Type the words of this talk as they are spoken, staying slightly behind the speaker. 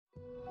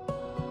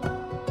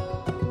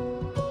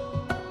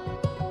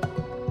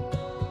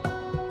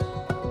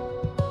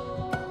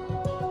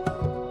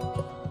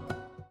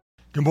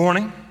Good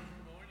morning.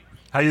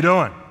 How you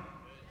doing?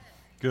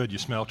 Good. You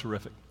smell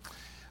terrific.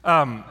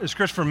 As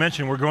Christopher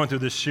mentioned, we're going through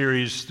this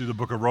series through the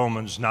book of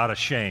Romans, Not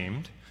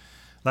Ashamed.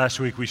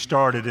 Last week we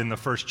started in the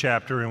first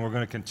chapter, and we're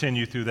going to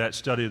continue through that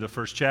study of the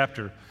first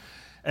chapter.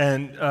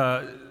 And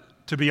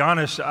to be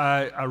honest,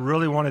 I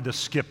really wanted to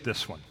skip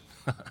this one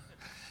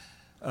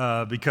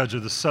because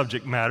of the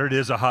subject matter. It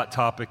is a hot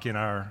topic in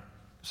our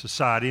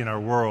society, in our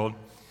world.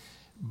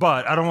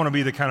 But I don't want to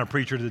be the kind of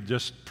preacher that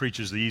just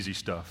preaches the easy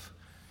stuff.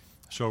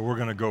 So we're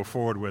going to go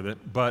forward with it.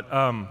 But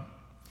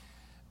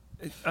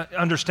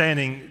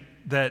understanding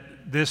that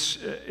this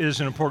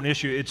is an important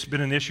issue, it's been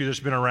an issue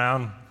that's been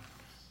around,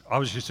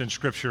 obviously it's in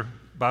Scripture,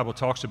 the Bible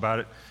talks about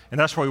it, and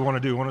that's what we want to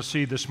do. We want to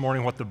see this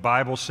morning what the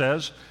Bible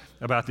says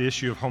about the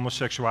issue of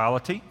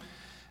homosexuality.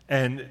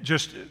 And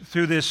just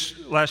through this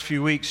last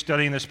few weeks,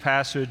 studying this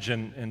passage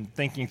and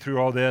thinking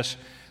through all this,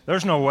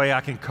 there's no way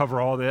I can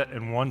cover all that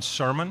in one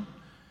sermon.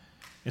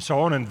 And so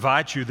I want to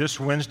invite you this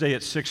Wednesday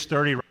at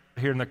 6:30 right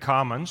here in the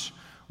Commons.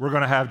 We're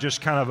going to have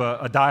just kind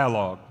of a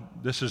dialogue.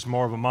 This is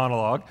more of a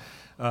monologue,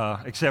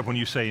 except when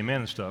you say amen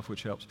and stuff,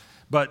 which helps.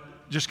 But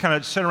just kind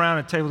of sit around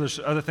and table. There's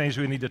other things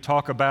we need to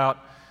talk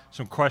about,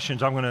 some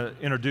questions I'm going to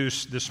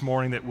introduce this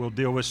morning that we'll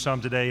deal with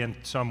some today and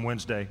some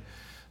Wednesday.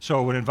 So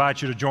I would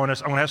invite you to join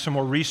us. I'm going to have some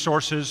more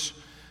resources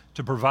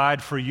to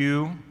provide for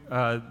you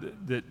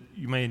that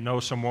you may know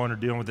someone or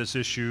dealing with this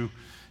issue.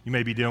 You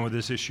may be dealing with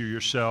this issue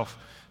yourself.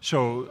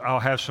 So I'll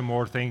have some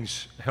more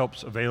things,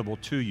 helps available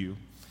to you.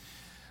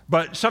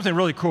 But something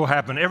really cool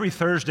happened. Every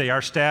Thursday,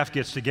 our staff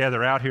gets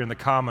together out here in the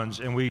Commons,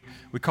 and we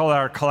call it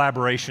our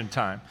collaboration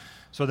time.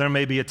 So there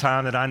may be a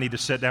time that I need to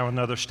sit down with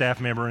another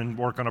staff member and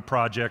work on a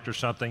project or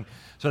something.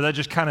 So that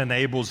just kind of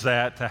enables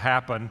that to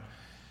happen.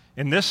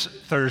 And this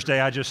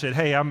Thursday, I just said,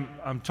 hey,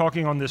 I'm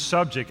talking on this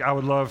subject. I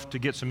would love to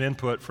get some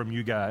input from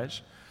you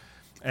guys.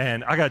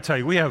 And I got to tell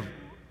you, we have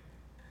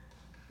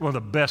one of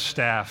the best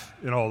staff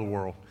in all the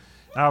world.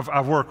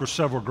 I've worked with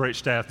several great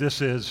staff.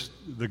 This is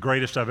the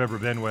greatest I've ever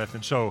been with.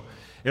 And so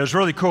it was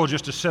really cool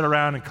just to sit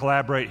around and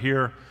collaborate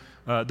here,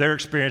 their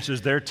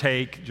experiences, their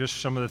take,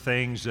 just some of the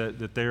things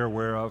that they're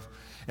aware of.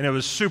 And it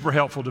was super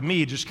helpful to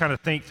me just kind of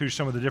think through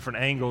some of the different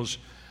angles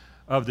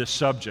of this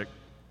subject.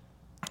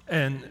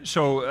 And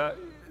so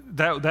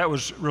that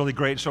was really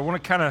great. So I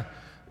want to kind of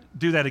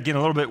do that again a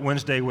little bit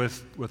Wednesday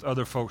with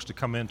other folks to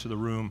come into the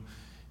room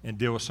and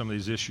deal with some of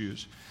these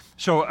issues.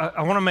 So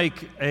I want to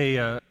make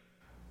a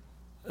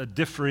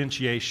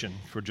differentiation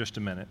for just a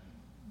minute,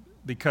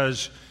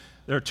 because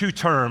there are two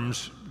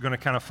terms we're going to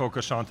kind of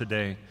focus on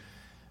today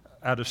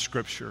out of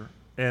Scripture.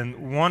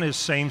 And one is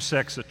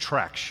same-sex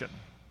attraction.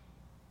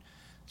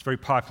 It's a very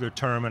popular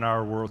term in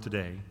our world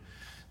today.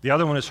 The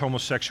other one is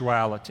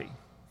homosexuality.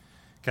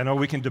 Okay, I know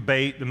we can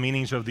debate the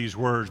meanings of these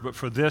words, but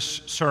for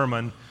this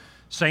sermon,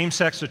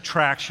 same-sex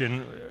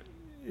attraction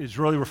is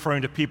really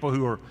referring to people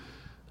who are,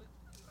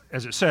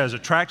 as it says,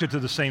 attracted to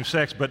the same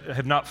sex but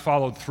have not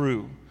followed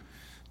through.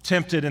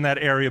 Tempted in that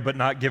area but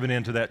not given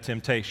in to that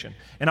temptation.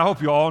 And I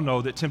hope you all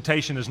know that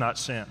temptation is not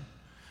sin.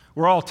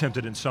 We're all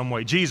tempted in some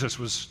way. Jesus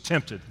was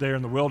tempted there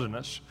in the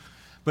wilderness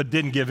but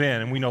didn't give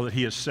in, and we know that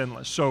he is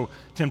sinless. So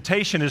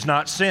temptation is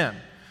not sin.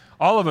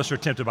 All of us are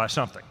tempted by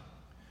something.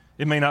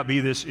 It may not be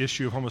this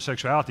issue of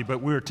homosexuality, but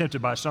we're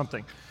tempted by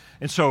something.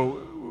 And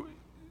so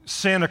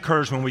sin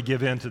occurs when we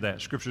give in to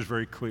that. Scripture is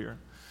very clear.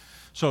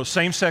 So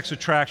same-sex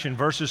attraction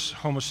versus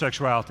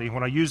homosexuality.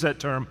 When I use that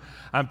term,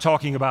 I'm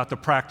talking about the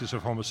practice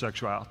of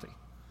homosexuality.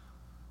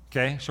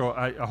 Okay? So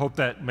I hope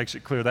that makes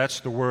it clear.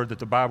 That's the word that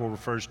the Bible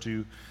refers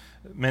to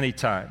many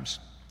times.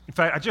 In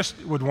fact, I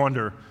just would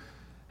wonder,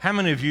 how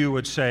many of you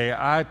would say,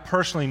 I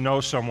personally know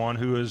someone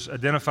who has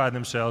identified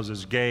themselves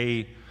as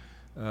gay,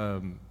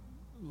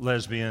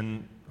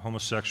 lesbian,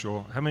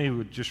 homosexual? How many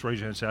would just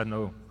raise your hand and say, I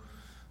know?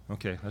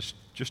 Okay, that's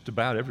just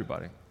about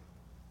everybody.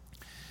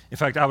 In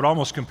fact, I would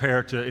almost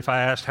compare it to if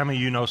I asked how many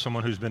of you know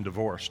someone who's been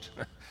divorced.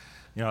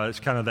 It's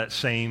kind of that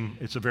same,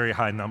 it's a very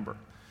high number.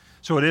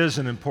 So it is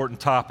an important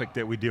topic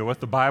that we deal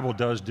with. The Bible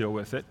does deal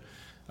with it.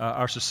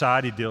 Our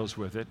society deals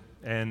with it,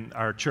 and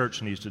our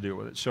church needs to deal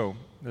with it. So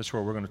that's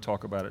where we're going to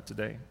talk about it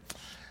today.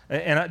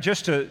 And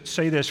just to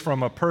say this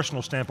from a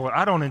personal standpoint,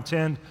 I don't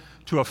intend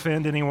to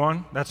offend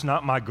anyone. That's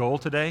not my goal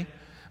today,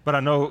 but I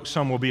know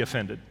some will be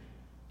offended.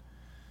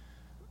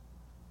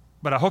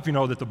 But I hope you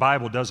know that the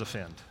Bible does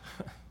offend.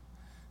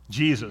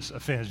 Jesus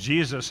offends.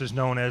 Jesus is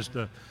known as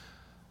the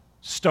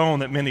stone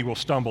that many will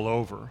stumble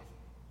over.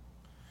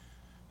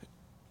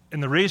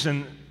 And the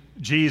reason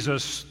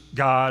Jesus,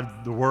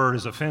 God, the Word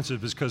is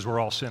offensive is because we're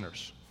all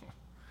sinners.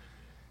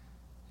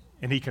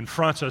 And he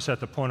confronts us at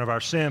the point of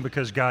our sin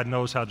because God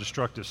knows how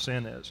destructive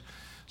sin is.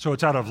 So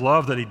it's out of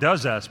love that he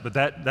does that, but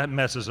that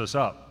messes us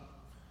up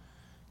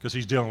because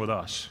he's dealing with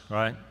us,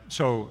 right?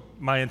 So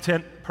my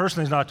intent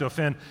personally is not to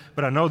offend,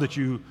 but I know that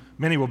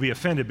many will be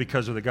offended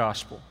because of the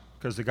gospel.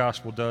 Because the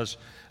gospel does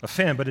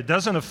offend. But it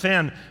doesn't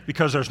offend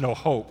because there's no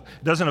hope.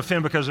 It doesn't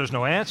offend because there's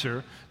no answer.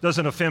 It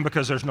doesn't offend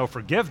because there's no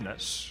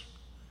forgiveness.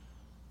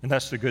 And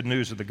that's the good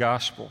news of the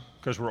gospel,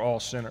 because we're all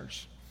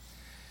sinners.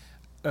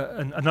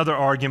 Another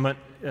argument,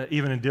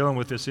 even in dealing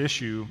with this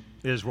issue,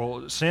 is,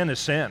 well, sin is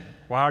sin.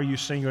 Why are you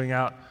singling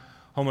out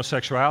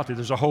homosexuality?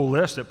 There's a whole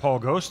list that Paul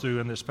goes through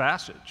in this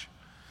passage.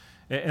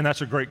 And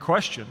that's a great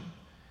question.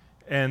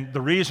 And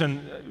the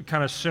reason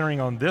kind of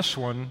centering on this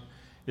one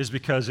is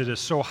because it is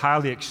so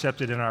highly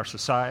accepted in our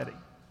society.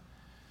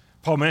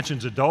 Paul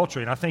mentions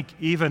adultery, and I think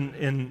even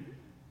in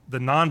the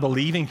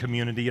non-believing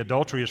community,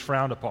 adultery is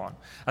frowned upon.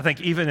 I think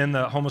even in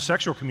the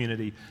homosexual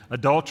community,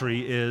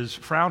 adultery is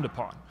frowned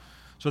upon.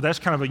 So that's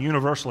kind of a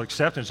universal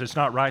acceptance. It's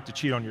not right to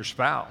cheat on your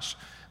spouse,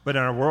 but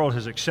in our world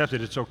has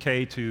accepted it's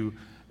okay to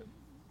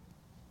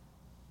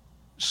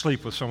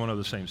sleep with someone of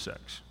the same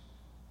sex.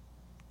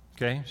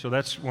 Okay? So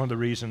that's one of the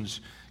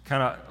reasons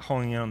kind of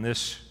honing in on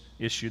this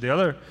issue. The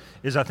other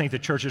is I think the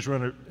church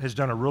has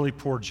done a really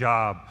poor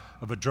job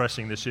of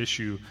addressing this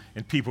issue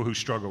in people who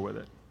struggle with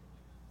it.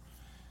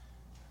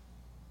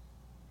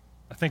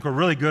 I think we're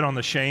really good on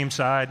the shame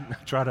side,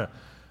 try to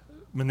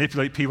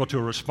manipulate people to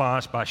a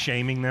response by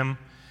shaming them.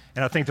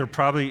 And I think they're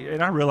probably,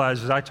 and I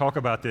realize as I talk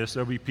about this,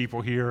 there'll be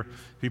people here,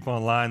 people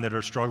online that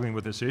are struggling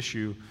with this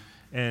issue,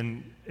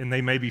 and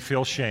they maybe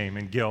feel shame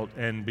and guilt,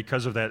 and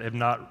because of that have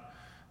not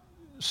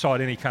sought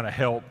any kind of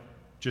help,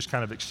 just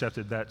kind of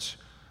accepted that's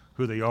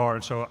who they are.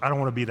 And so I don't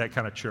want to be that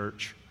kind of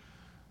church.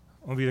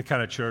 I want to be the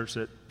kind of church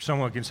that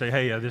someone can say,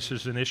 hey, this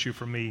is an issue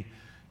for me.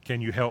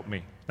 Can you help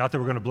me? Not that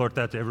we're going to blurt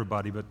that to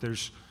everybody, but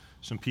there's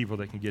some people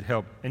that can get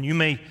help. And you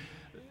may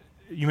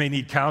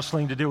need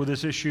counseling to deal with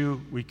this issue.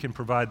 We can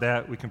provide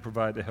that. We can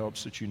provide the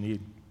helps that you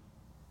need.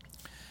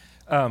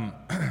 The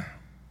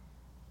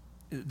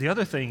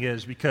other thing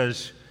is,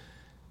 because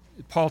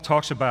Paul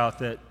talks about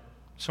that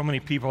so many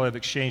people have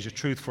exchanged the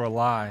truth for a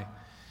lie,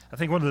 I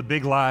think one of the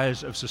big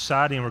lies of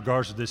society in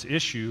regards to this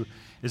issue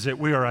is that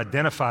we are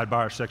identified by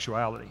our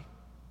sexuality.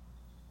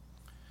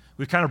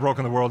 We've kind of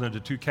broken the world into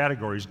two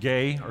categories,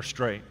 gay or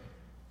straight.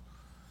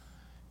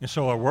 And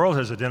so our world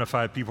has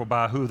identified people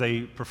by who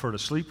they prefer to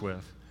sleep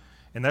with,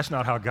 and that's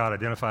not how God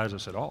identifies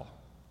us at all.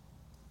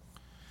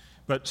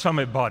 But some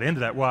have bought into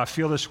that. Well, I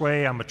feel this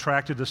way, I'm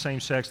attracted to the same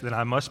sex, then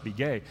I must be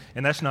gay.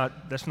 And that's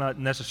not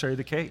necessarily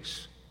the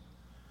case.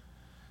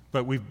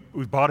 But we've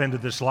bought into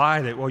this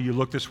lie that, well, you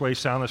look this way,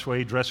 sound this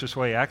way, dress this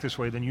way, act this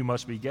way, then you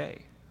must be gay.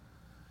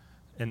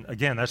 And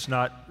again, that's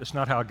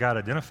not how God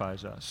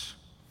identifies us.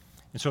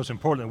 And so it's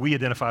important that we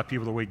identify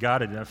people the way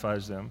God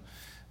identifies them,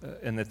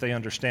 and that they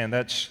understand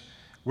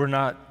we're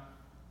not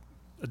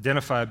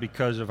identified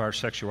because of our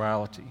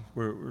sexuality.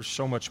 We're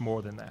so much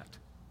more than that.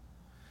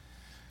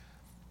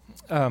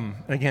 And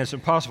again, it's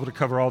impossible to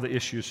cover all the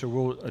issues, so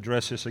we'll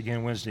address this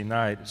again Wednesday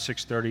night at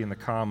 6:30 in the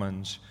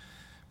Commons.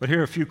 But here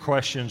are a few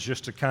questions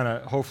just to kind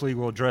of, hopefully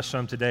we'll address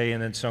some today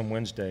and then some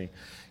Wednesday.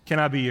 Can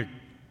I be a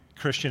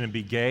Christian and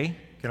be gay?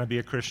 Can I be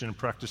a Christian and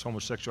practice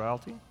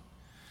homosexuality?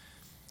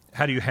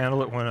 How do you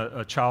handle it when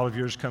a child of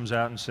yours comes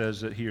out and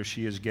says that he or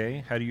she is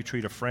gay? How do you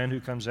treat a friend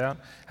who comes out?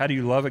 How do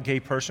you love a gay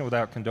person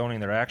without condoning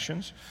their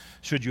actions?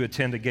 Should you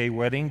attend a gay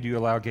wedding? Do you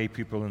allow gay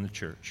people in the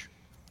church?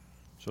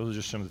 So those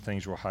are some of the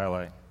things we'll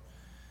highlight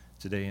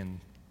today and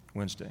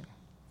Wednesday.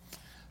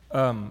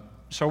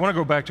 So I want to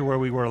go back to where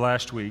we were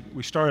last week.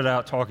 We started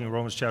out talking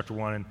Romans chapter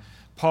 1, and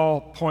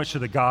Paul points to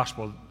the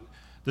gospel.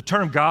 The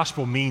term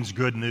gospel means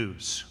good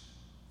news.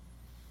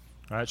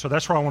 All right, so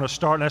that's where I want to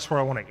start, and that's where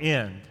I want to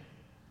end.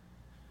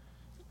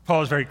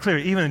 Paul is very clear,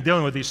 even in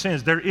dealing with these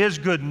sins, there is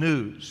good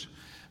news.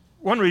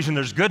 One reason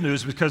there's good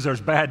news is because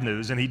there's bad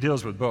news, and he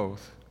deals with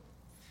both.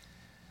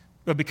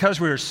 But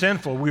because we are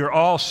sinful, we are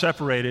all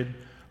separated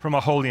from a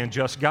holy and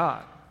just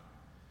God.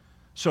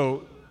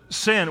 So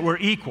sin, we're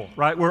equal,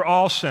 right? We're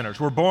all sinners.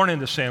 We're born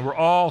into sin. We're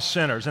all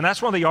sinners. And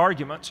that's one of the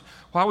arguments.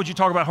 Why would you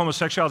talk about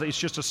homosexuality? It's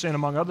just a sin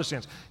among other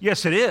sins.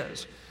 Yes, it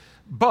is.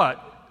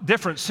 But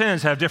different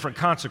sins have different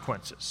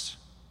consequences.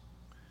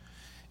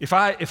 If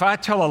I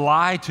tell a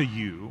lie to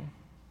you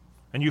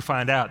and you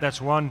find out,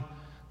 that's one,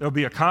 there'll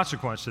be a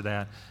consequence to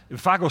that.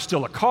 If I go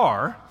steal a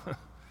car,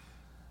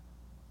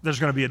 there's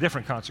going to be a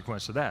different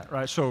consequence to that,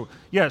 right? So,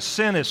 yes,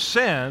 sin is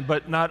sin,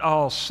 but not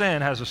all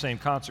sin has the same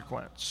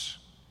consequence.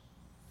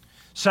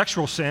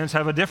 Sexual sins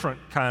have a different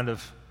kind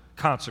of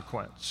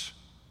consequence,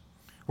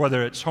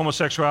 whether it's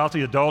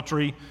homosexuality,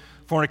 adultery,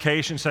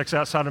 fornication, sex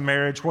outside of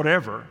marriage,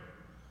 whatever.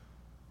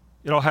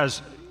 It all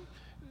has,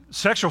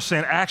 sexual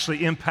sin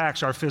actually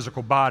impacts our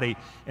physical body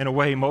in a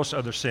way most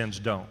other sins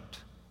don't,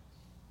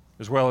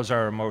 as well as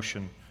our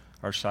emotion,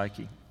 our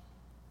psyche.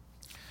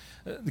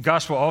 The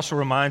gospel also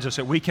reminds us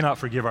that we cannot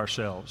forgive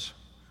ourselves.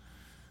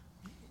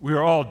 We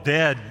are all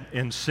dead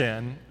in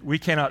sin. We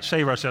cannot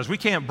save ourselves. We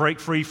can't break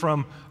free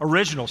from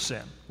original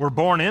sin. We're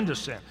born into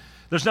sin.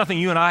 There's nothing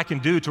you and I can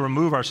do to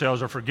remove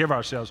ourselves or forgive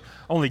ourselves.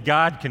 Only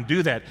God can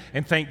do that.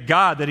 And thank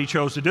God that He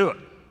chose to do it,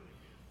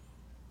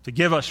 to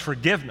give us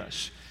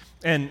forgiveness.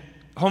 And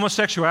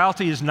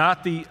homosexuality is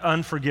not the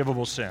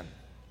unforgivable sin.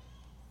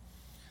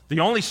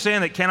 The only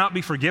sin that cannot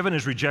be forgiven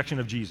is rejection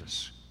of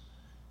Jesus,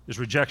 is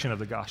rejection of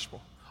the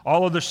gospel.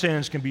 All other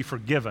sins can be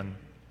forgiven.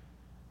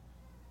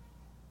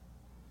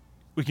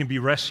 We can be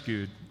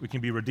rescued. We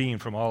can be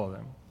redeemed from all of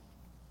them.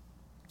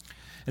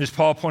 And as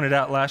Paul pointed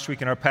out last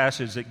week in our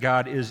passage, that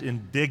God is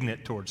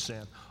indignant towards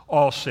sin,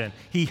 all sin.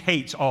 He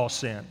hates all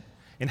sin.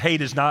 And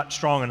hate is not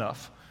strong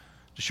enough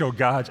to show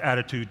God's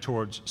attitude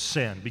towards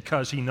sin,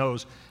 because he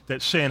knows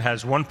that sin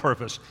has one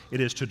purpose: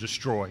 it is to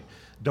destroy.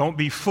 Don't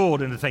be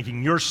fooled into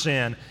thinking your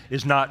sin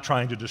is not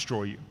trying to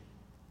destroy you.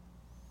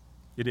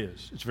 It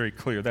is. It's very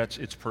clear. That's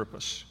its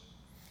purpose.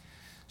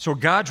 So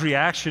God's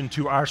reaction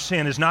to our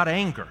sin is not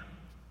anger.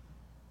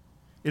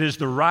 It is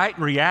the right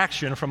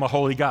reaction from a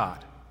holy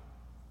God.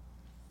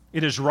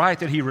 It is right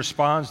that he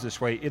responds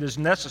this way. It is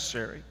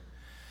necessary.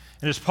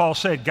 And as Paul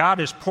said, God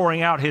is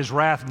pouring out his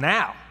wrath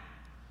now.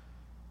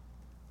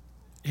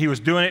 He was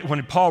doing it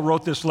when Paul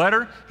wrote this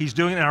letter. He's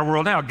doing it in our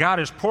world now. God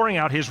is pouring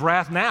out his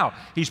wrath now.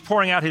 He's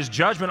pouring out his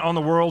judgment on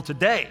the world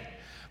today.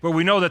 But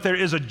we know that there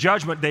is a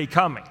judgment day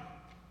coming.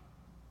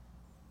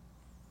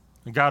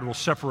 And God will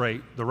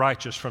separate the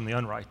righteous from the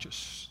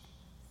unrighteous,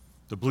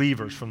 the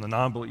believers from the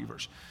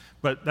non-believers.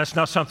 But that's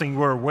not something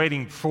we're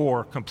waiting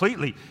for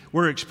completely.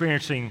 We're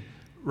experiencing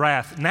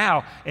wrath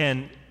now,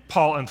 and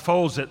Paul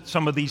unfolds that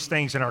some of these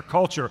things in our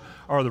culture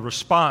are the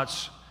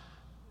response,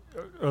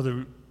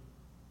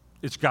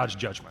 it's God's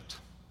judgment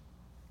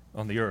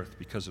on the earth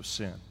because of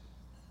sin,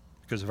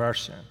 because of our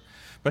sin.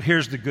 But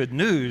here's the good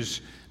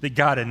news, that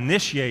God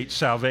initiates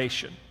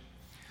salvation.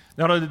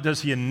 Not only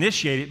does he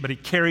initiate it, but he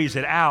carries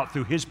it out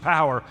through his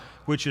power,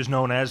 which is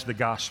known as the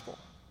gospel.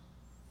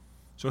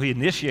 So he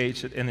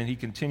initiates it, and then he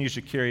continues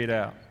to carry it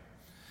out.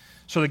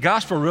 So the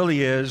gospel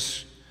really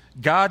is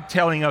God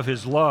telling of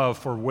his love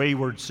for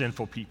wayward,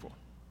 sinful people.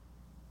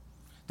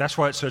 That's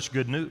why it's such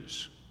good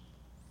news.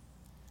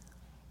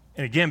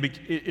 And again,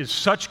 it's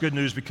such good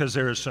news because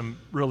there is some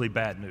really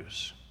bad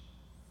news.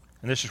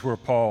 And this is where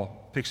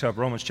Paul picks up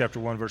Romans chapter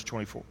 1, verse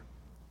 24.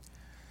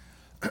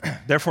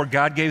 Therefore,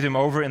 God gave them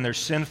over in their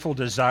sinful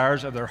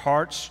desires of their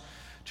hearts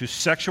to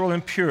sexual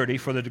impurity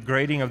for the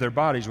degrading of their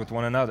bodies with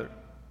one another.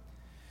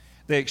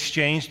 They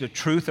exchanged the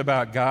truth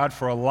about God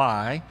for a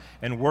lie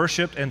and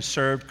worshiped and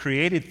served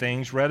created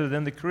things rather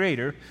than the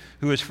Creator,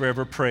 who is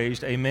forever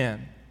praised.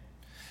 Amen.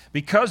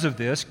 Because of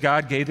this,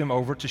 God gave them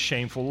over to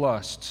shameful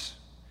lusts.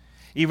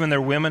 Even their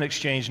women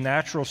exchanged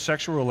natural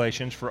sexual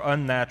relations for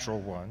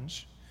unnatural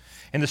ones.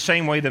 In the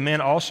same way, the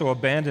men also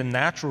abandoned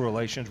natural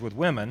relations with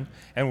women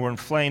and were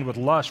inflamed with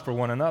lust for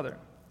one another.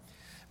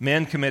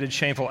 Men committed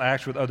shameful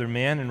acts with other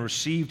men and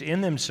received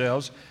in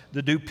themselves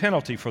the due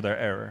penalty for their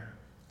error.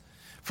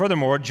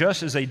 Furthermore,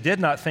 just as they did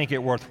not think it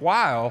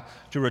worthwhile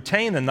to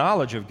retain the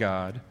knowledge of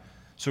God,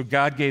 so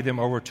God gave them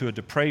over to a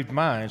depraved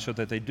mind so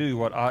that they do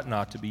what ought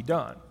not to be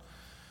done.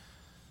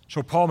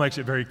 So Paul makes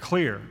it very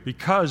clear,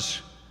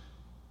 because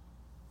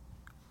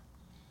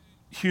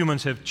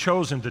humans have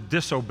chosen to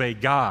disobey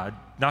God,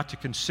 not to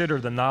consider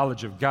the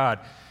knowledge of God,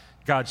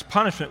 God's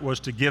punishment was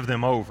to give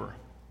them over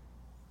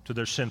to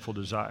their sinful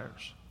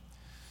desires.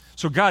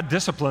 So God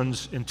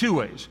disciplines in two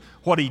ways: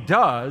 what he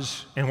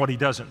does and what he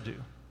doesn't do.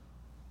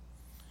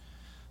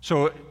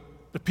 So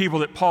the people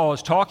that Paul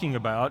is talking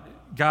about,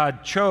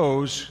 God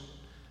chose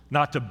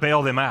not to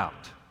bail them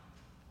out,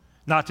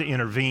 not to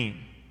intervene.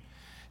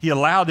 He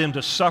allowed them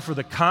to suffer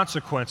the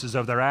consequences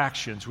of their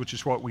actions, which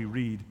is what we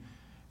read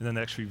in the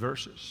next few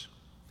verses.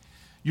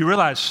 You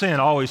realize sin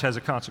always has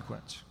a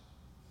consequence.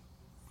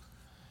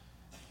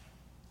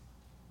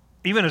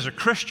 Even as a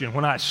Christian,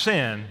 when I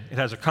sin, it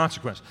has a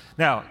consequence.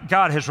 Now,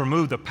 God has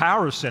removed the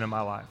power of sin in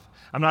my life.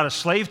 I'm not a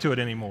slave to it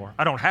anymore.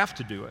 I don't have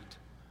to do it.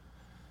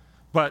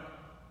 But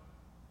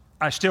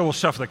I still will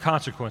suffer the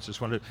consequences.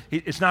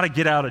 It's not a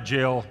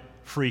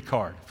get-out-of-jail-free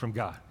card from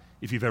God,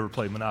 if you've ever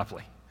played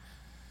Monopoly.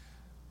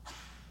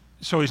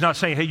 So he's not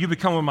saying, hey, you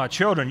become one of my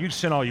children, you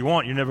sin all you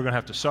want, you're never going to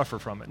have to suffer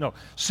from it. No,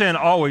 sin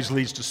always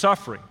leads to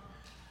suffering.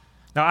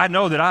 Now, I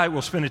know that I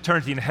will spend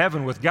eternity in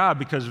heaven with God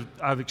because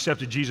I've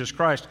accepted Jesus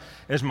Christ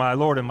as my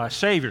Lord and my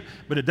Savior,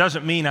 but it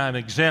doesn't mean I'm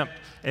exempt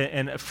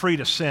and free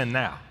to sin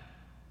now.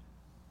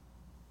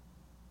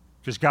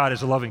 Because God,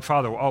 as a loving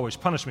Father, will always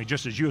punish me,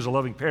 just as you, as a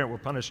loving parent, will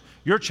punish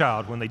your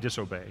child when they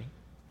disobey.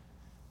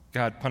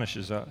 God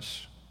punishes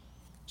us,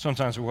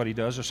 sometimes by what he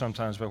does or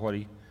sometimes by what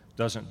he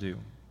doesn't do.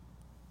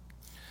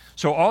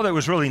 So all that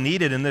was really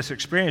needed in this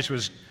experience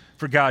was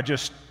for God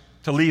just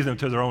to leave them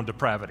to their own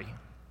depravity,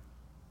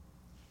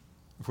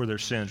 where their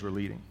sins were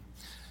leading.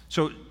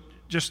 So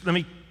just let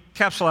me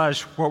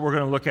capsulize what we're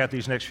going to look at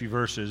these next few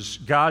verses.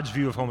 God's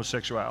view of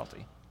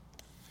homosexuality.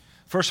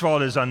 First of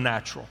all, it is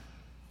unnatural.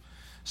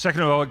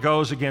 Second of all, it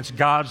goes against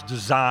God's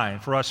design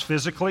for us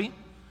physically,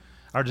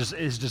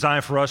 his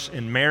design for us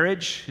in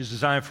marriage, his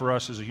design for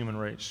us as a human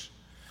race.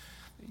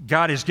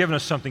 God has given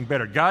us something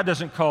better. God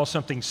doesn't call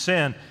something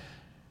sin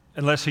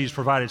unless he's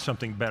provided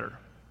something better.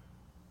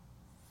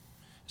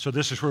 So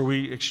this is where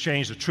we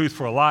exchange the truth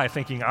for a lie,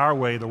 thinking our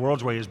way, the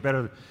world's way, is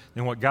better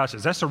than what God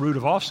says. That's the root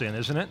of all sin,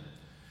 isn't it?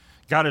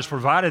 God has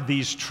provided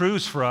these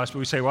truths for us, but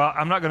we say, well,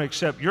 I'm not going to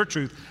accept your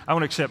truth. I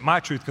want to accept my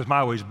truth because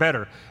my way is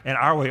better, and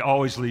our way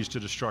always leads to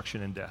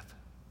destruction and death.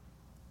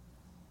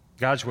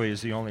 God's way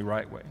is the only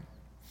right way.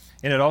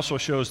 And it also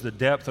shows the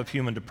depth of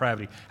human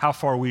depravity, how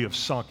far we have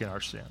sunk in our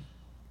sin.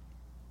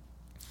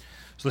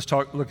 So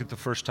let's look at the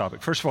first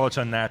topic. First of all, it's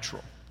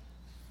unnatural.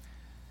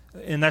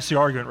 And that's the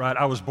argument, right?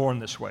 I was born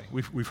this way.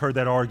 We've heard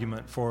that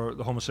argument for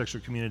the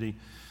homosexual community,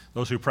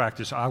 those who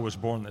practice, I was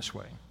born this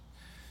way.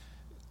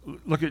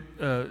 Look at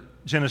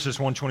Genesis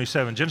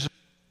 1:27.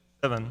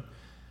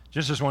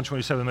 Genesis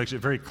 1:27 makes it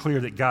very clear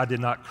that God did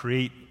not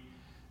create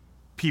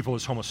people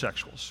as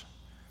homosexuals.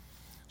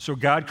 So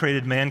God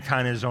created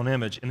mankind in his own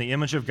image. In the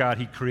image of God,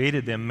 he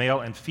created them, male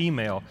and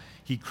female,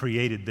 he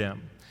created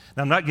them.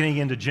 Now, I'm not getting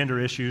into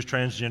gender issues,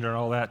 transgender, and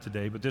all that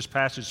today, but this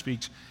passage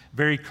speaks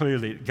very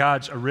clearly.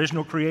 God's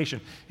original creation,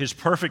 his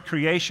perfect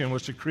creation,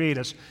 was to create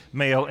us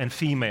male and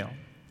female.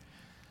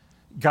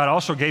 God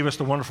also gave us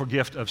the wonderful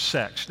gift of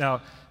sex.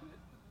 Now,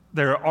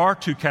 there are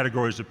two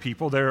categories of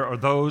people. There are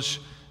those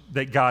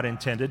that God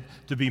intended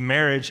to be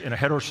marriage in a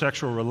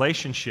heterosexual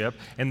relationship,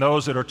 and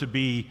those that are to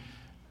be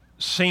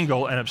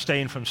single and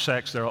abstain from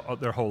sex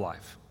their whole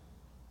life.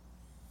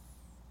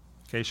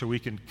 Okay, so we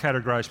can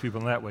categorize people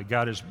in that way.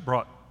 God has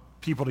brought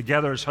people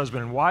together as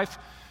husband and wife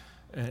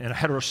in a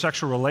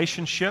heterosexual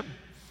relationship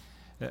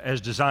as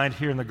designed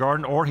here in the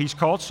garden, or he's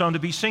called some to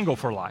be single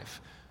for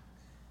life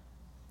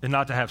and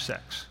not to have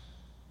sex.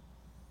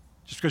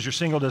 Just because you're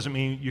single doesn't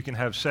mean you can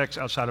have sex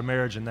outside of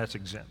marriage and that's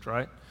exempt,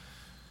 right?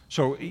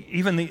 So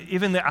even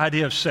the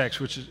idea of sex,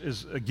 which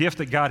is a gift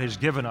that God has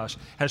given us,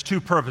 has two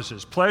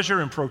purposes,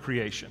 pleasure and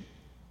procreation.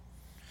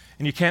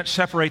 And you can't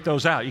separate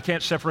those out. You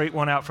can't separate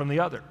one out from the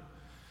other.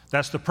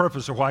 That's the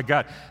purpose of why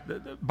God,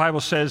 the Bible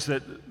says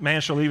that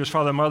man shall leave his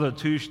father and mother, the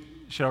two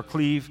shall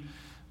cleave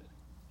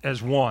as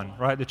one,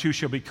 right? The two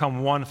shall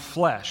become one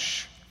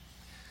flesh.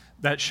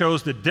 That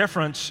shows the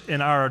difference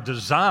in our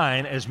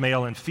design as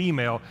male and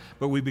female,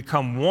 but we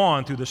become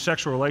one through the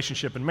sexual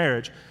relationship in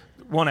marriage.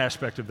 One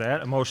aspect of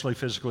that, emotionally,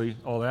 physically,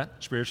 all that,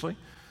 spiritually.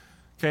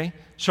 Okay?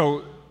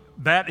 So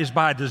that is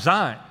by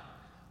design.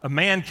 A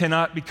man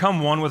cannot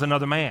become one with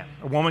another man.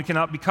 A woman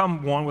cannot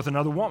become one with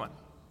another woman.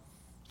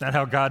 It's not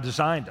how God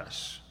designed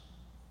us.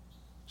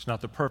 It's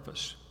not the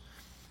purpose.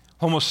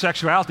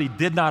 Homosexuality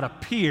did not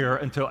appear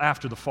until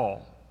after the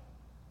fall.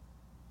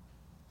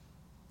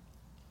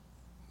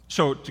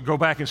 So to go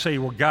back and say,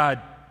 well, God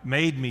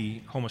made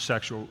me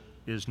homosexual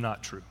is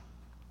not true.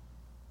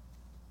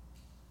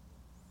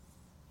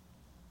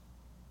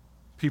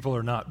 People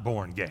are not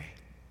born gay,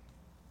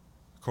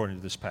 according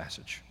to this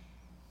passage,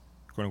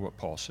 according to what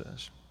Paul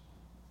says.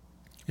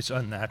 It's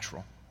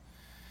unnatural.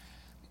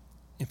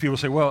 And people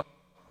say, well,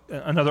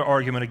 another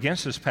argument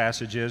against this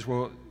passage is,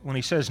 well, when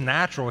he says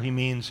natural, he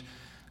means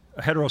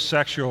a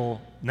heterosexual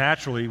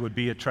naturally would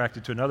be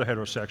attracted to another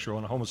heterosexual,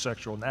 and a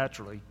homosexual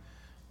naturally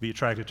be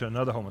attracted to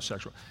another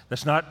homosexual.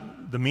 That's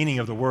not the meaning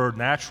of the word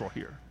natural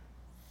here.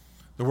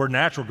 The word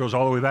natural goes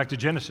all the way back to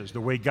Genesis,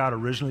 the way God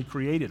originally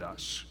created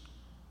us.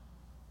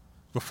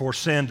 Before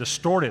sin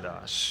distorted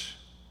us,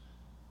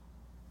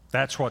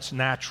 that's what's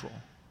natural,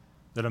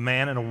 that a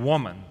man and a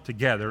woman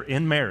together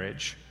in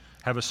marriage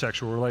have a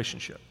sexual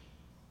relationship.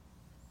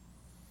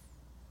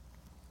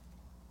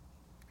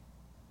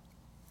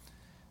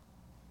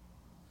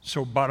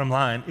 So bottom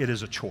line, it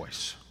is a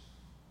choice.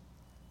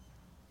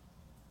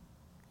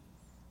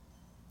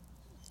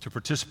 To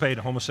participate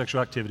in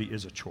homosexual activity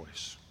is a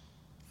choice.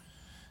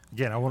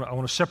 Again, I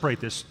want to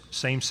separate this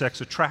same-sex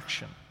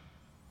attraction.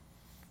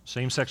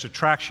 Same-sex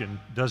attraction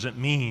doesn't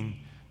mean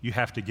you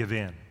have to give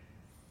in.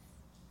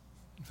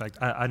 In fact,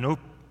 I know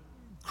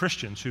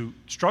Christians who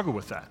struggle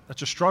with that.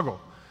 That's a struggle.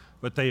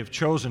 But they have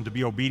chosen to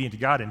be obedient to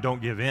God and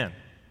don't give in.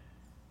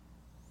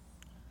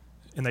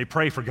 And they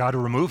pray for God to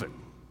remove it.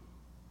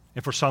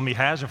 And for some he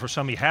has, and for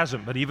some he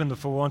hasn't. But even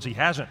for the ones he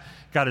hasn't,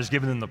 God has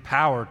given them the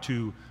power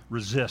to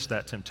resist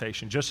that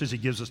temptation, just as he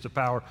gives us the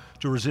power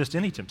to resist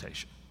any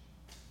temptation.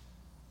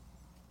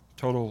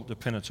 Total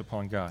dependence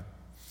upon God.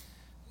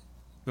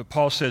 But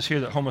Paul says here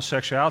that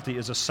homosexuality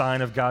is a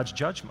sign of God's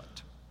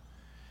judgment.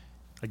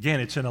 Again,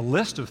 it's in a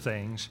list of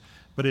things,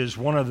 but it is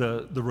one of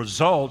the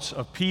results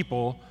of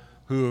people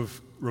who have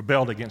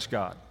rebelled against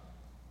God,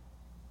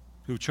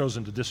 who have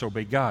chosen to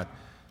disobey God.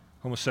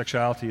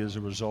 Homosexuality is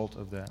a result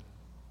of that.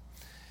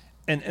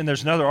 And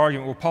there's another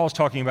argument. Well, Paul's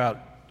talking about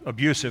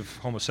abusive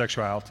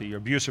homosexuality or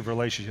abusive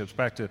relationships,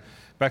 back to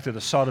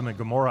the Sodom and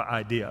Gomorrah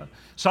idea.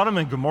 Sodom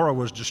and Gomorrah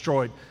was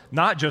destroyed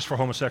not just for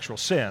homosexual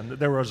sin.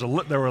 There were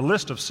a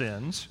list of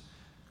sins,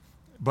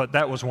 but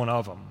that was one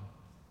of them.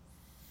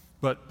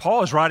 But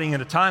Paul is writing in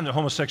a time that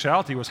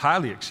homosexuality was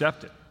highly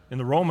accepted. In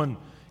the Roman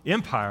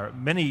Empire,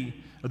 many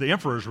of the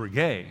emperors were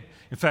gay.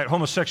 In fact,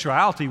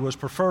 homosexuality was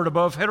preferred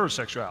above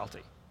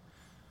heterosexuality.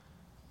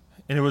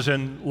 And it was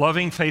in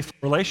loving, faithful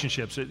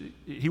relationships.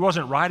 He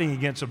wasn't writing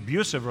against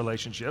abusive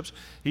relationships.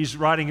 He's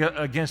writing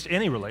against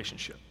any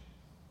relationship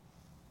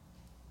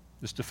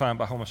that's defined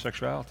by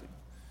homosexuality.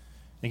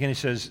 Again, he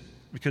says,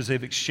 because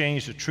they've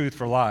exchanged the truth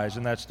for lies,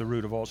 and that's the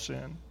root of all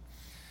sin.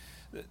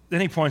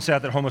 Then he points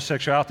out that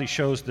homosexuality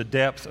shows the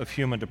depth of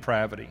human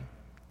depravity.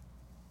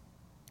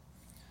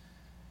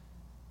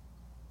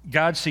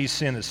 God sees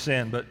sin as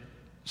sin, but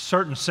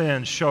certain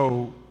sins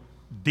show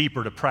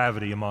deeper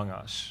depravity among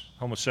us,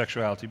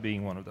 homosexuality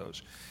being one of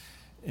those.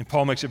 And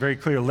Paul makes it very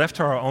clear, left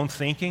to our own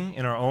thinking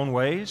in our own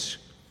ways,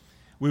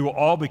 we will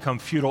all become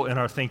futile in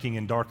our thinking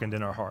and darkened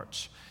in our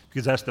hearts,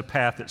 because that's the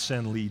path that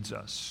sin leads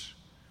us.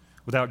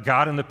 Without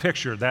God in the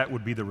picture, that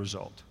would be the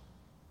result.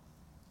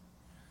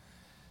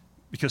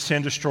 Because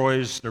sin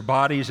destroys their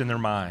bodies and their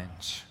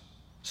minds.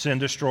 Sin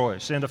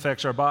destroys. Sin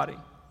affects our body.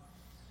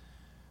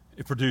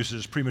 It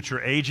produces premature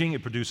aging.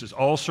 It produces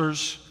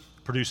ulcers.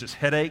 It produces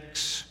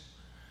headaches.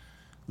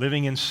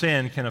 Living in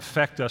sin can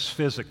affect us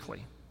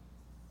physically,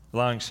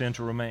 allowing sin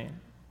to remain.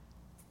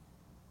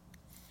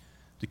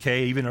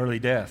 Decay, even early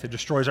death. It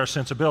destroys our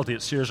sensibility.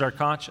 It sears our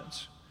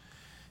conscience.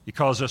 It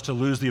causes us to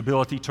lose the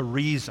ability to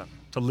reason,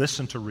 to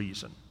listen to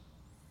reason.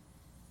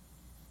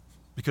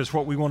 Because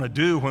what we want to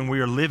do when we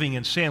are living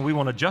in sin, we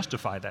want to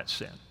justify that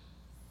sin.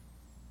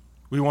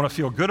 We want to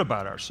feel good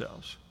about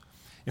ourselves.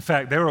 In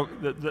fact,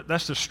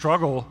 that's the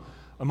struggle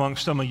among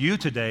some of you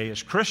today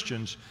as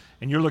Christians,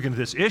 and you're looking at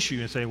this issue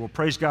and saying, well,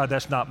 praise God,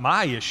 that's not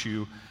my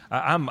issue.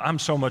 I'm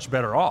so much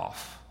better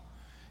off.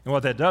 And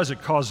what that does,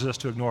 it causes us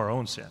to ignore our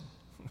own sin.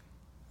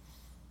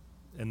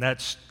 And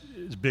that's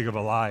as big of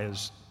a lie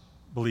as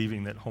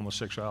believing that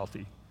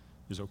homosexuality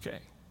is okay.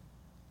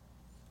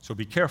 So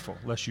be careful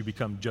lest you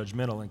become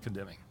judgmental and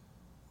condemning,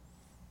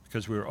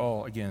 because we're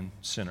all, again,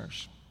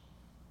 sinners.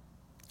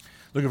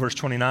 Look at verse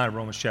 29 of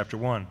Romans chapter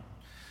 1.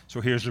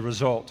 So here's the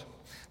result.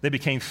 They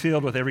became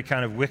filled with every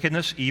kind of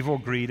wickedness, evil,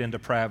 greed, and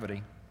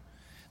depravity.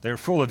 They are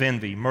full of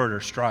envy, murder,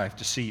 strife,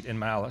 deceit, and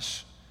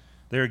malice.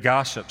 They are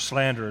gossips,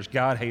 slanderers,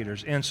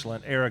 God-haters,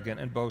 insolent,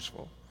 arrogant, and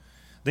boastful.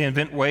 They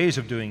invent ways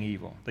of doing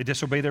evil. They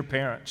disobey their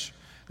parents.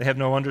 They have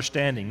no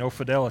understanding, no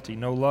fidelity,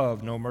 no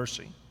love, no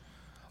mercy.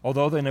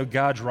 Although they know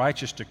God's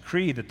righteous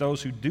decree that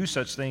those who do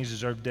such things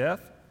deserve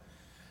death,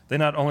 they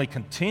not only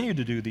continue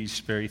to do these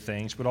very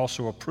things, but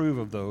also approve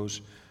of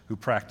those who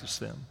practice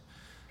them.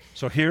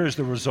 So here is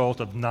the result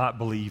of not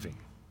believing.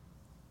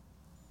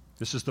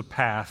 This is the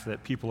path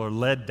that people are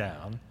led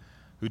down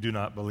who do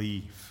not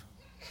believe.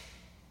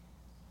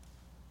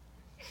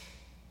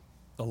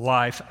 The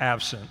life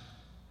absent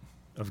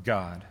of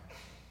God.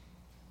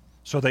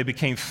 So they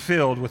became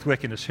filled with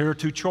wickedness. Here are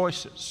two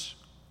choices.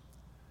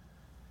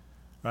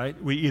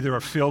 Right? We either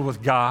are filled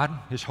with God,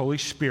 His Holy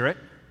Spirit,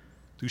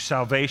 through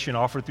salvation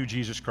offered through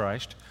Jesus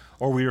Christ,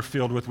 or we are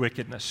filled with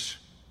wickedness.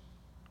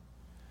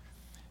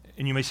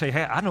 And you may say,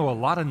 hey, I know a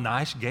lot of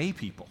nice gay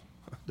people.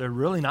 They're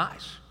really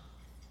nice.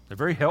 They're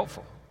very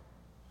helpful.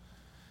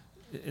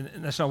 And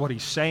that's not what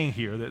he's saying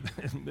here, that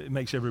it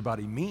makes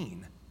everybody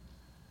mean.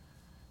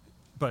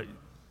 But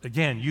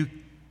again, you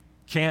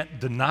can't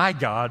deny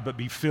God but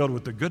be filled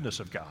with the goodness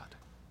of God.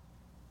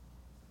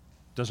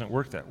 It doesn't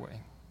work that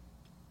way.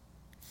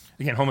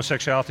 Again,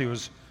 homosexuality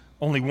was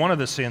only one of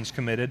the sins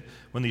committed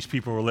when these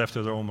people were left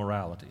to their own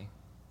morality.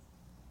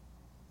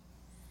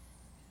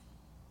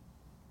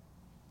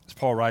 As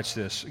Paul writes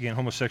this, again,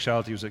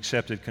 homosexuality was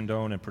accepted,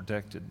 condoned, and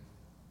protected.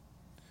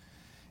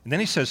 And then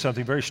he says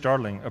something very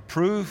startling.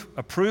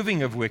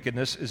 Approving of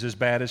wickedness is as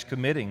bad as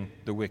committing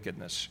the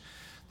wickedness.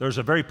 There's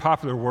a very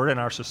popular word in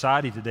our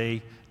society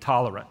today,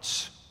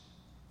 tolerance.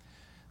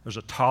 There's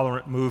a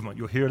tolerant movement.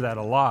 You'll hear that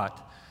a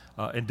lot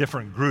in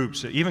different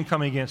groups, even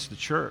coming against the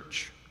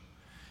church.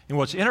 And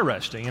what's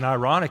interesting and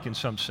ironic in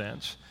some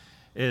sense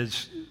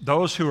is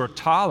those who are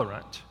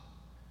tolerant,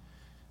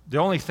 the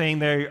only thing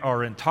they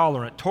are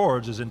intolerant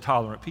towards is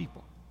intolerant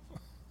people.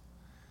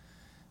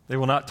 They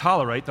will not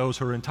tolerate those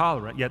who are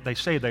intolerant, yet they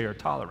say they are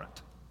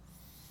tolerant.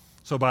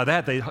 So by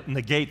that, they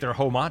negate their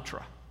whole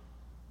mantra.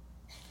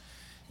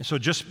 And so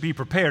just be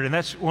prepared. And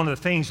that's one of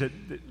the things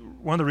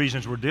one of the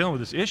reasons we're dealing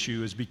with this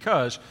issue is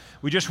because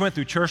we just went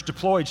through Church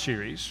Deployed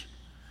series,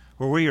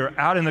 where we are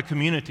out in the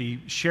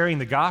community sharing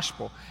the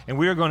gospel, and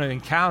we are going to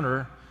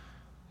encounter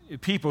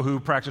people who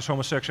practice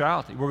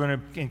homosexuality. We're going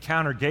to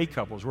encounter gay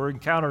couples. We're going to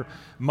encounter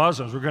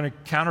Muslims. We're going to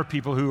encounter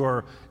people who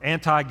are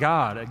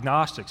anti-God,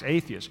 agnostics,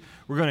 atheists.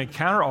 We're going to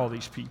encounter all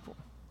these people.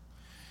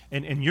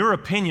 And your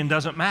opinion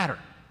doesn't matter.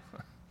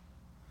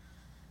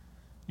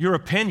 Your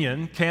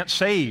opinion can't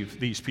save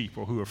these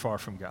people who are far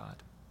from God.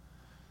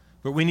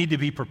 But we need to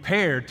be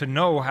prepared to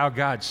know how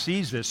God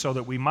sees this so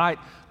that we might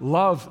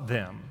love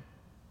them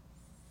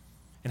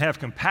and have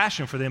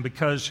compassion for them,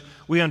 because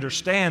we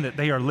understand that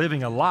they are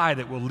living a lie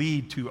that will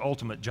lead to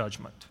ultimate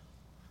judgment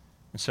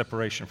and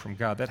separation from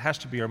God. That has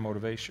to be our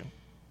motivation.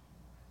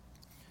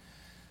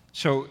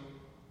 So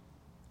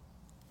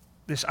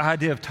this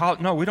idea of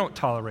no, we don't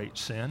tolerate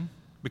sin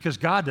because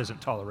God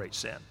doesn't tolerate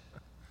sin.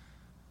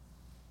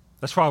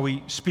 That's why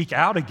we speak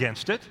out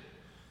against it.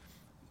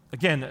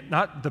 Again,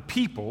 not the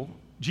people.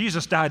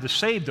 Jesus died to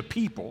save the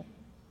people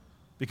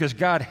because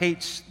God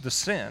hates the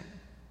sin.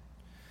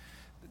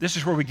 This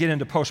is where we get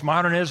into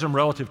postmodernism,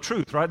 relative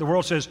truth, right? The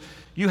world says,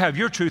 you have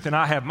your truth and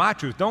I have my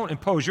truth. Don't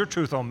impose your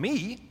truth on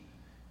me,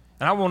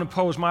 and I won't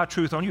impose my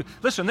truth on you.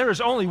 Listen, there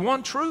is only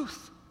one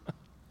truth.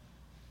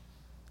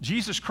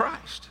 Jesus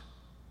Christ.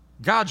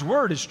 God's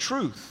word is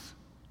truth.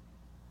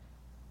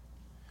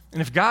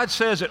 And if God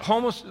says that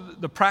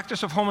the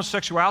practice of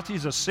homosexuality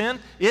is a sin,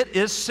 it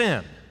is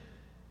sin,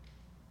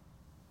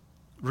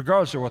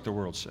 regardless of what the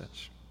world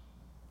says.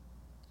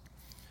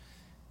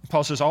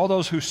 Paul says, all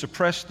those who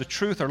suppress the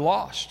truth are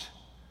lost.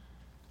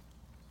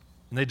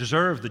 And they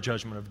deserve the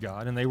judgment of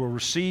God, and they will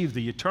receive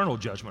the eternal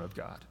judgment of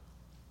God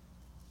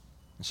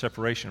and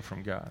separation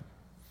from God.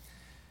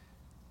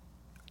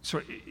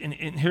 So and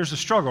here's the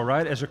struggle,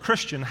 right? As a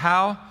Christian,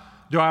 how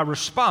do I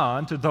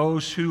respond to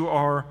those who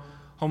are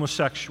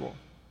homosexual?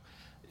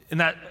 And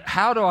that,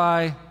 how do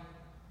I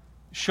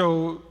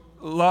show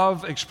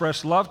love,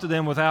 express love to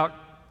them without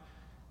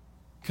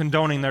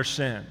condoning their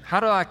sin? How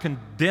do I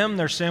condemn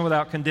their sin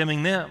without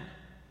condemning them?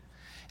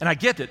 And I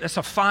get that. That's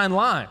a fine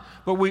line.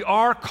 But we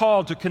are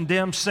called to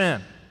condemn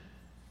sin.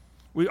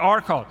 We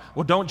are called.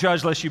 Well, don't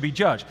judge lest you be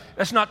judged.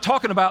 That's not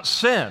talking about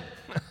sin.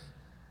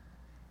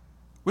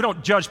 We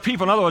don't judge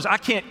people. In other words, I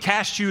can't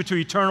cast you to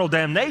eternal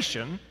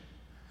damnation,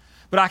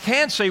 but I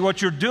can say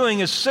what you're doing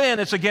is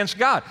sin. It's against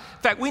God.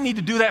 In fact, we need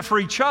to do that for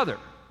each other.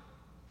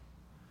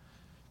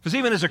 Because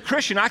even as a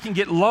Christian, I can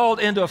get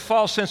lulled into a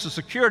false sense of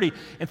security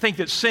and think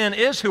that sin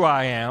is who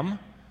I am.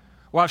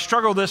 Well, I've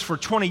struggled with this for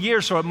 20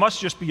 years, so it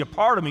must just be a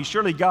part of me.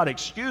 Surely God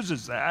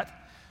excuses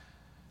that.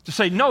 To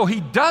say, no,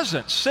 He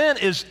doesn't. Sin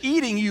is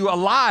eating you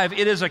alive.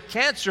 It is a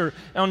cancer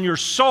on your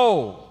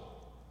soul.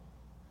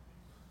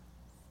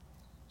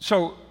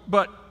 So,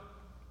 but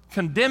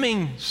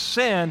condemning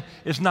sin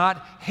is not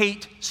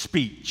hate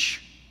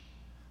speech.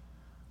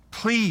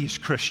 Please,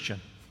 Christian,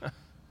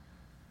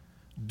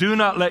 do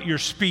not let your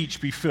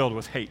speech be filled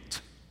with hate.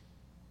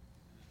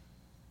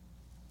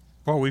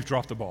 Boy, we've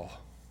dropped the ball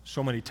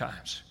so many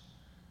times.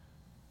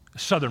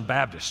 Southern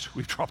Baptist,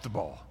 we've dropped the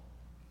ball.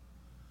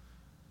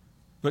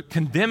 But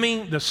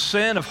condemning the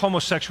sin of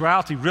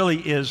homosexuality really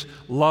is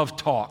love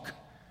talk.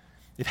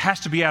 It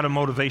has to be out of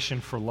motivation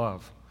for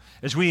love.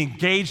 As we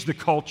engage the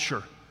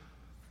culture,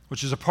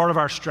 which is a part of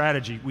our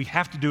strategy, we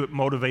have to do it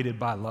motivated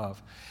by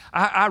love.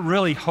 I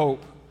really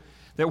hope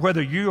that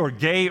whether you are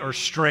gay or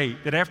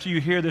straight, that after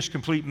you hear this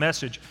complete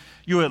message,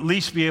 you'll at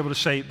least be able to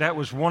say, that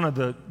was one of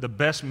the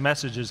best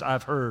messages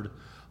I've heard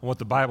on what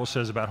the Bible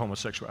says about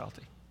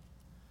homosexuality.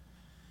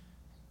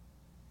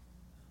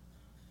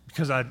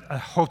 Because I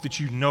hope that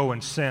you know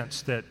and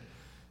sense that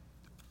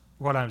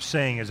what I'm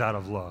saying is out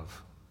of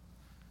love.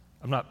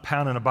 I'm not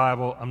pounding a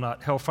Bible. I'm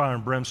not hellfire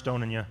and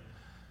brimstone in you.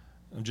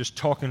 I'm just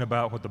talking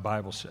about what the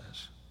Bible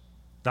says.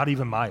 Not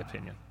even my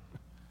opinion,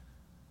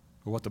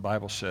 but what the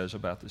Bible says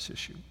about this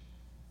issue.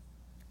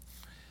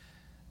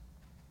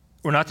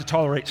 We're not to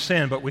tolerate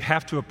sin, but we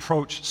have to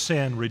approach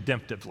sin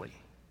redemptively.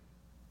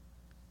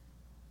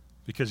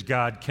 Because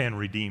God can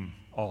redeem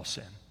all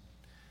sin.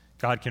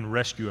 God can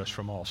rescue us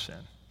from all sin.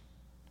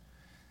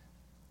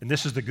 And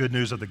this is the good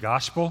news of the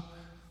gospel.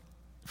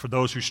 For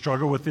those who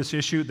struggle with this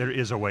issue, there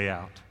is a way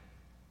out.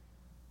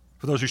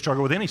 For those who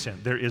struggle with any sin,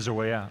 there is a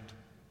way out.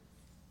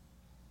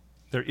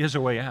 There is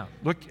a way out.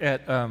 Look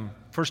at 1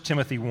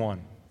 Timothy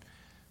 1,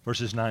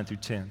 verses 9 through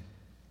 10.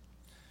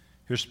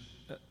 Here's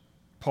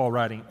Paul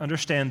writing,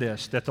 understand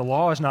this, that the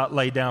law is not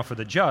laid down for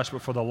the just,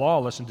 but for the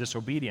lawless and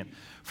disobedient,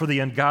 for the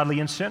ungodly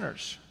and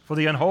sinners, for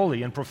the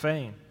unholy and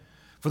profane,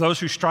 for those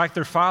who strike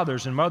their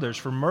fathers and mothers,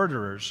 for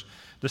murderers,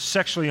 the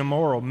sexually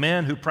immoral,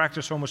 men who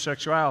practice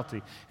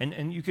homosexuality,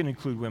 and you can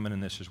include women in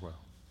this as well,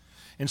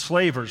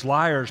 enslavers,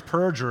 liars,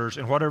 perjurers,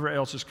 and whatever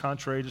else is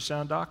contrary to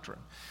sound doctrine.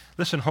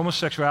 Listen,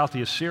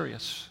 homosexuality is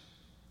serious.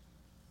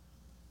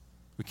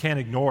 We can't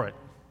ignore it.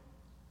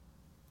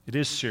 It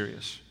is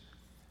serious.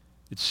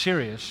 It's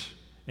serious,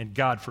 and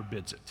God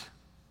forbids it.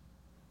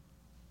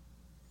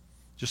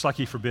 Just like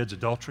He forbids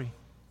adultery,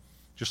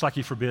 just like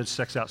He forbids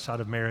sex outside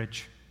of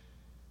marriage,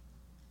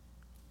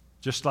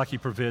 just like He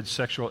forbids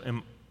sexual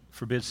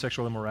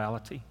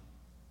immorality.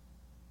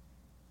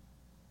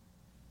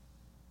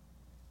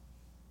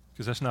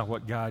 Because that's not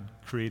what God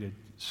created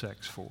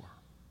sex for.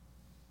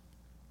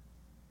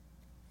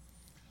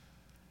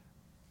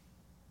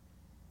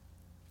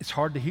 It's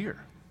hard to hear.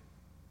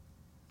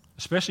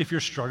 Especially if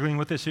you're struggling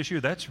with this issue,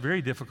 that's very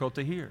difficult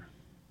to hear.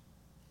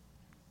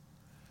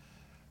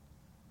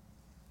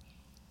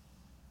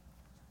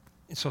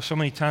 And so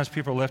many times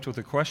people are left with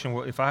the question,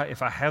 well, if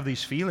I have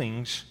these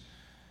feelings,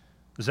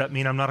 does that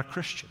mean I'm not a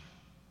Christian?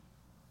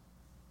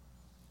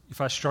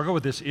 If I struggle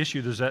with this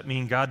issue, does that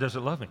mean God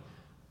doesn't love me?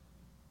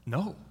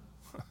 No.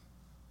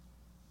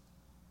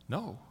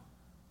 No.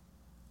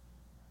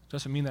 It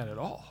doesn't mean that at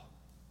all.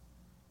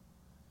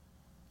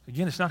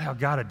 Again, it's not how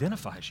God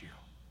identifies you.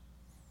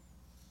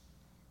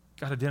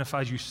 God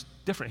identifies you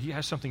different. He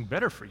has something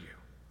better for you.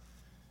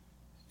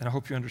 And I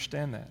hope you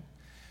understand that.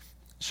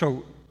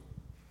 So,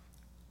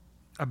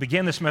 I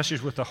began this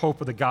message with the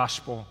hope of the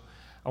gospel.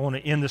 I want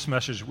to end this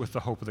message with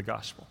the hope of the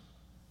gospel.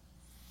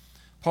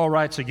 Paul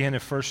writes again in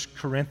 1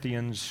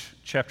 Corinthians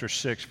chapter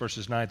 6,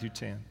 verses 9 through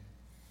 10.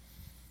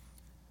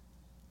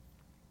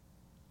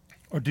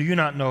 Or do you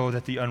not know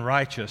that the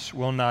unrighteous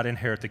will not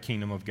inherit the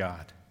kingdom of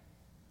God?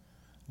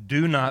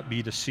 Do not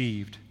be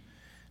deceived.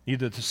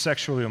 Neither the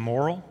sexually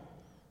immoral,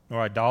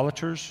 nor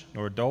idolaters,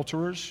 nor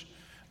adulterers,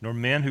 nor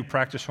men who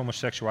practice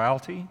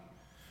homosexuality,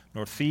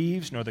 nor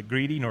thieves, nor the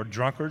greedy, nor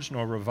drunkards,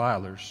 nor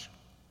revilers,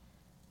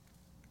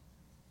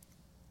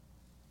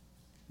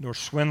 nor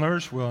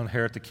swindlers will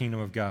inherit the kingdom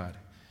of God.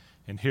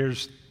 And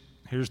here's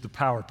the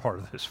power part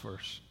of this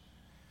verse.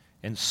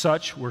 And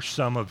such were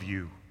some of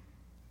you.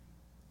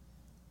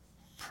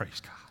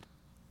 Praise God.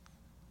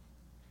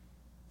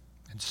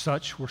 And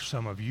such were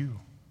some of you.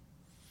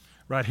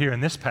 Right here in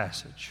this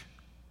passage,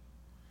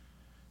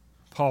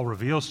 Paul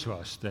reveals to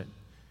us that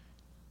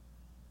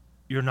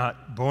you're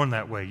not born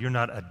that way. You're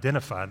not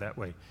identified that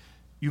way.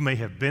 You may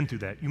have been through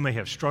that. You may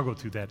have struggled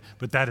through that,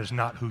 but that is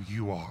not who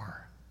you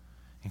are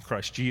in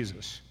Christ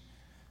Jesus.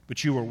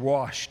 But you were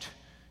washed.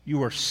 You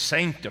were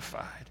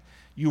sanctified.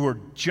 You were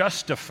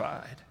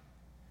justified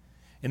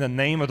in the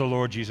name of the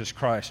Lord Jesus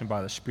Christ and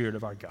by the Spirit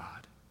of our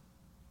God.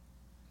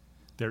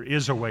 There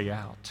is a way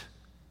out.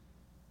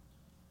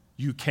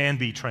 You can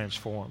be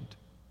transformed.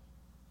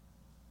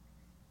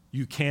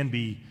 You can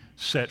be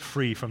set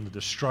free from the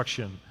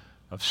destruction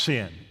of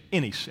sin,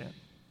 any sin.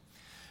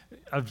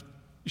 I've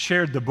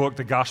shared the book,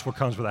 The Gospel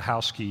Comes with a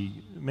House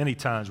Key, many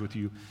times with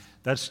you.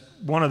 That's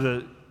one of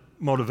the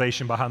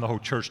motivation behind the whole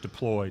Church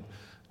Deployed,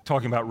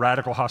 talking about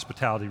radical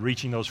hospitality,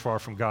 reaching those far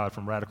from God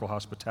from radical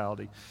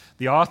hospitality.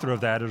 The author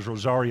of that is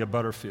Rosaria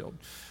Butterfield.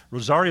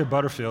 Rosaria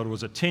Butterfield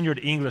was a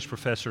tenured English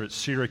professor at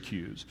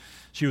Syracuse.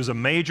 She was a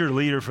major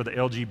leader for the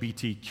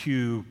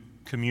LGBTQ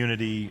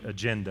community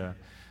agenda.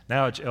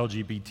 Now it's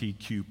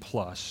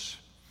LGBTQ+,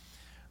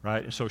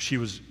 right? And so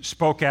she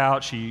spoke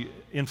out. She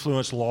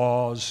influenced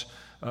laws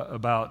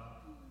about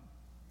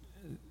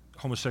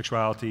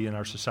homosexuality in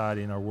our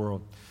society, in our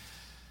world.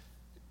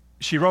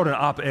 She wrote an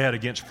op-ed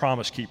against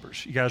Promise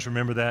Keepers. You guys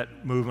remember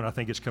that movement? I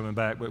think it's coming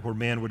back, but where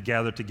men would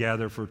gather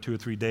together for 2 or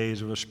 3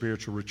 days of a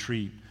spiritual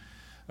retreat.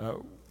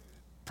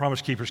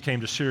 Promise Keepers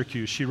came to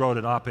Syracuse. She wrote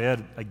an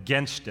op-ed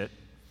against it,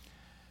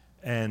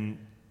 and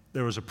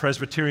there was a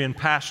Presbyterian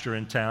pastor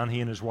in town, he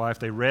and his wife.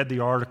 They read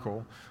the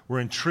article, were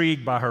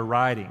intrigued by her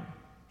writing.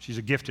 She's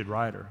a gifted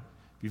writer.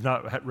 If you've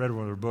not read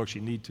one of her books,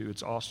 you need to.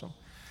 It's awesome.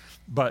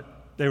 But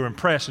they were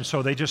impressed, and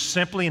so they just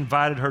simply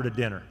invited her to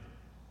dinner.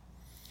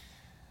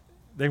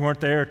 They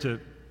weren't there to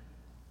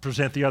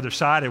present the other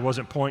side. It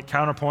wasn't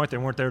counterpoint. They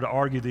weren't there to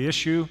argue the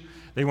issue.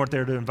 They weren't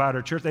there to invite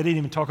her to church. They didn't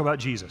even talk about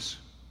Jesus.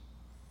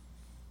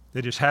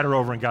 They just had her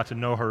over and got to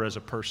know her as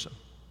a person.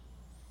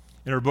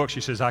 In her book, she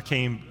says, I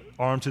came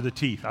armed to the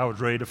teeth. I was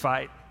ready to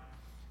fight,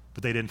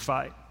 but they didn't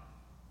fight.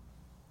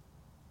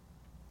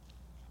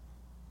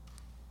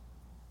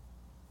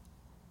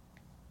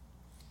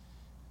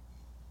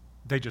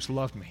 They just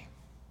loved me.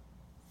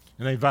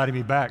 And they invited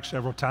me back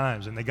several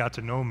times, and they got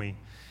to know me.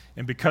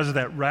 And because of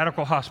that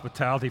radical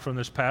hospitality from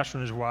this pastor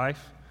and his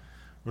wife,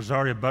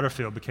 Rosaria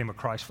Butterfield became a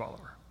Christ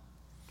follower.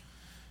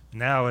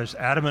 Now, as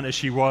adamant as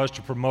she was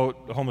to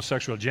promote the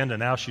homosexual agenda,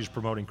 now she's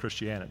promoting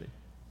Christianity.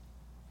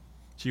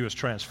 She was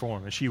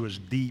transformed, and she was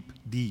deep,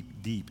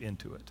 deep, deep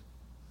into it.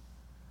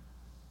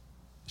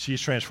 She's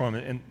transformed.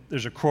 And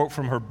there's a quote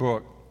from her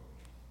book,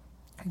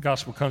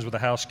 Gospel Comes with a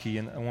House Key,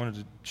 and I wanted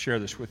to share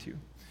this with you.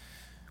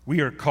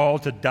 We are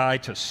called to die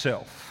to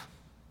self.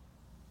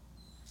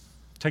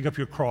 Take up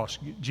your cross.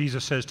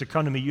 Jesus says, to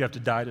come to me, you have to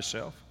die to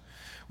self.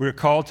 We are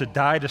called to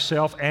die to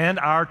self and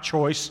our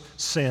choice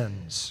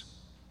sins.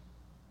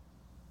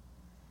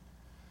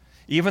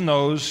 Even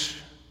those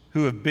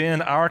who have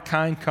been our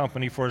kind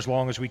company for as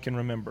long as we can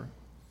remember.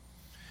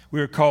 We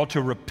are called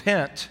to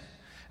repent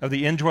of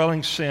the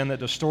indwelling sin that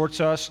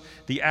distorts us,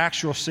 the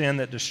actual sin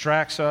that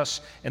distracts us,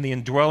 and the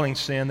indwelling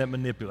sin that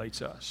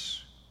manipulates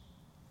us.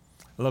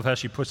 I love how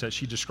she puts that.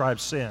 She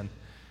describes sin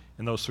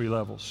in those 3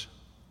 levels.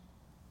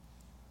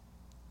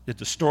 It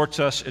distorts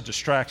us, it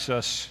distracts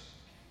us,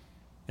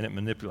 and it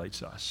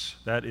manipulates us.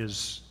 That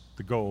is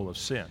the goal of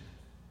sin.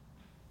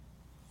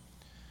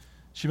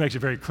 She makes it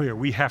very clear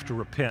we have to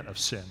repent of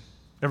sin.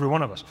 Every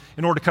one of us.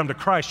 In order to come to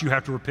Christ, you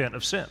have to repent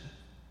of sin.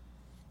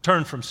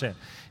 Turn from sin.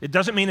 It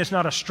doesn't mean it's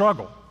not a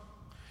struggle.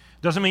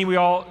 It doesn't mean we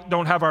all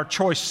don't have our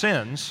choice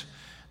sins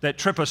that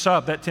trip us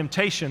up, that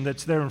temptation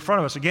that's there in front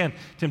of us. Again,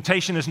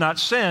 temptation is not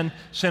sin.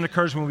 Sin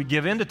occurs when we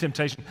give in to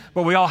temptation,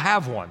 but we all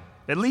have one,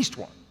 at least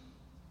one.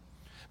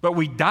 But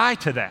we die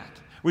to that.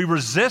 We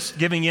resist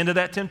giving in to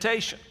that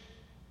temptation.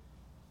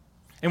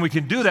 And we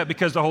can do that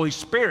because the Holy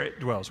Spirit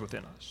dwells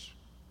within us.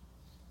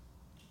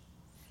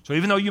 So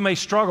even though you may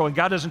struggle and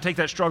God doesn't take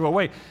that struggle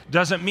away,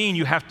 doesn't mean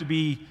you have to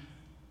be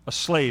a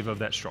slave of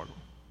that struggle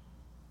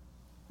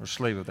or a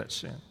slave of that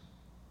sin.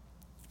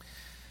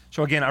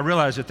 So again, I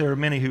realize that there are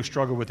many who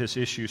struggle with this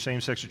issue,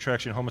 same-sex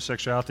attraction,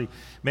 homosexuality.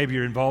 Maybe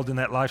you're involved in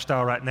that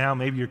lifestyle right now.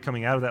 Maybe you're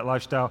coming out of that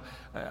lifestyle.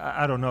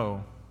 I don't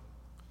know.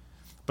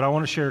 But I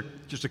want to share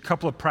just a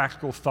couple of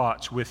practical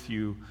thoughts with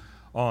you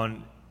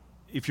on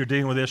if you're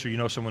dealing with this or you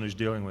know someone who's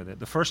dealing with it.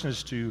 The first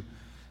is to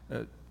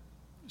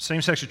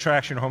same-sex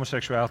attraction or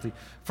homosexuality.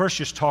 First,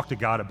 just talk to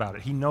God about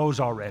it. He knows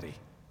already.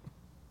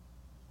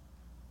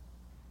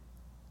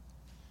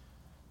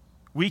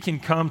 We can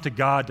come to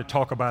God to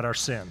talk about our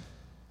sin.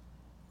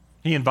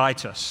 He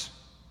invites us.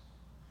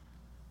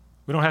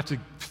 We don't have to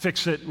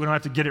fix it. We don't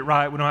have to get it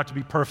right. We don't have to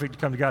be perfect to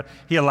come to God.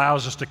 He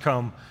allows us to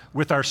come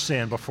with our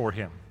sin before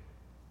Him.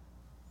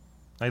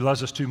 Now, He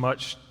loves us too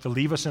much to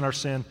leave us in our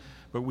sin,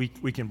 but we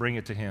can bring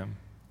it to Him.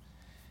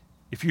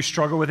 If you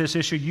struggle with this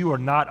issue, you are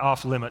not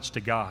off limits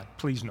to God.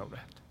 Please know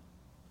that.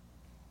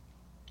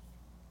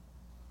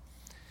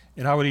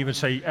 And I would even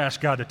say,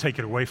 ask God to take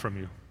it away from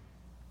you.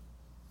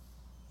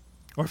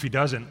 Or if he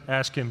doesn't,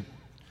 ask him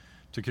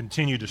to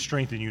continue to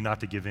strengthen you not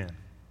to give in.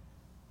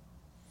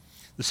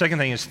 The second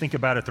thing is think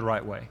about it the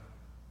right way.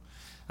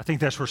 I think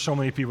that's where so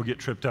many people get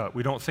tripped up.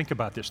 We don't think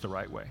about this the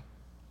right way.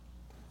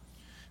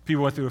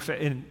 People went through,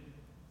 and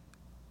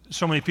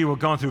so many people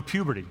have gone through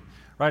puberty,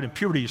 right? And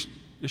puberty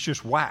it's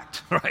just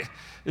whacked, right?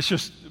 It's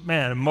just,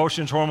 man,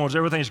 emotions, hormones,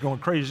 everything's going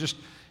crazy.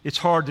 It's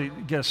hard to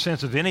get a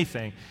sense of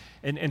anything.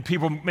 And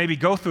people maybe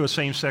go through a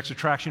same-sex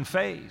attraction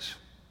phase.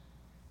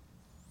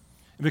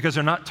 Because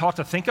they're not taught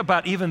to think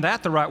about even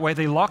that the right way,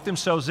 they lock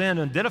themselves in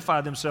and identify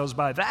themselves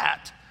by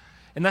that.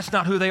 And that's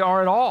not who they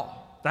are at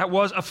all. That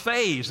was a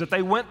phase that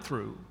they went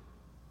through,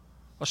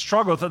 a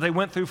struggle that they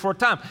went through for a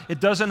time. It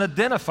doesn't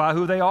identify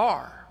who they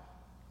are.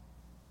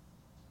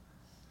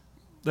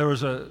 There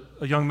was a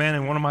young man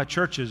in one of my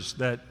churches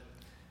that,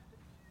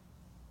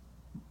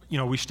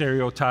 we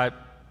stereotype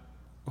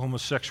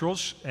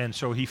homosexuals, and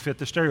so he fit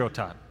the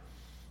stereotype.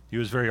 He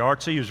was very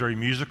artsy, he was very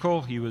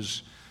musical, he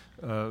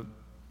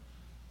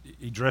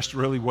dressed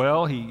really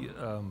well, he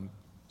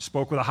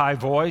spoke with a high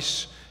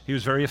voice, he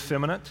was very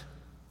effeminate,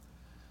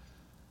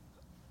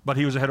 but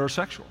he was a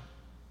heterosexual.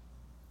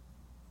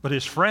 But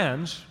his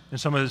friends, and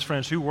some of his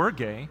friends who were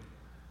gay,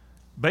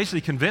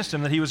 basically convinced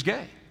him that he was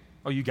gay.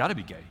 Oh, you got to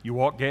be gay. You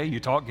walk gay,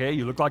 you talk gay,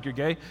 you look like you're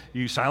gay,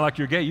 you sound like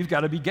you're gay, you've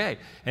got to be gay.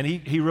 And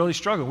he really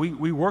struggled.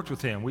 We worked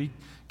with him. We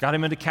got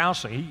him into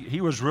counseling. He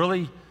was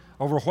really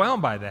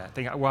overwhelmed by that.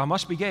 Thinking, well, I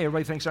must be gay.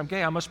 Everybody thinks I'm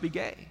gay. I must be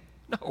gay.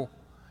 No,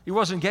 he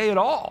wasn't gay at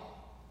all.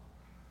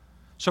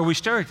 So we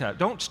stereotype.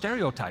 Don't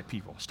stereotype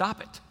people.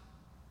 Stop it.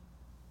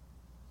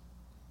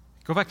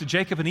 Go back to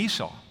Jacob and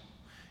Esau.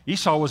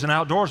 Esau was an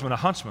outdoorsman, a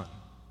huntsman.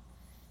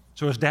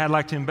 So his dad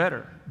liked him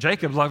better.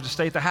 Jacob loved to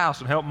stay at the house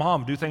and help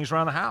mom do things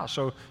around the house,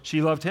 so she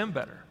loved him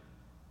better.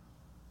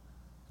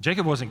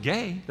 Jacob wasn't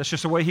gay. That's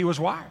just the way he was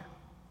wired.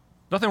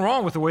 Nothing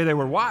wrong with the way they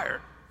were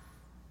wired.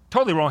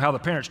 Totally wrong how the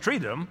parents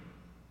treated them.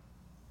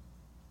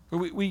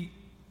 But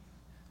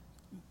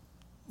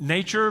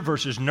nature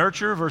versus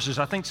nurture versus,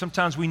 I think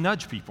sometimes we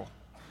nudge people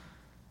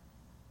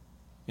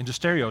into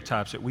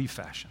stereotypes that we've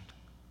fashioned.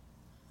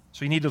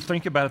 So you need to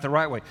think about it the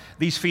right way.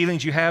 These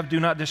feelings you have do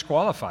not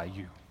disqualify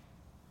you.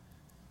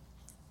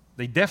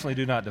 They definitely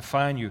do not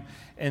define you.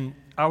 And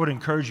I would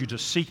encourage you to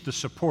seek the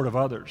support of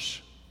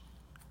others,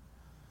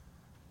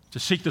 to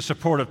seek the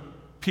support of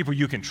people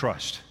you can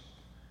trust,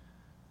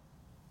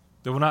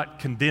 that will not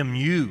condemn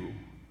you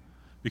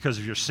because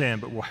of your sin,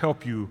 but will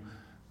help you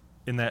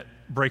in that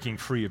breaking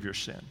free of your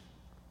sin.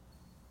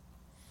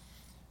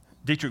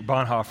 Dietrich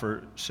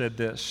Bonhoeffer said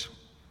this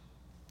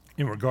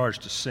in regards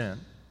to sin.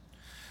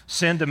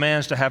 Sin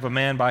demands to have a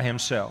man by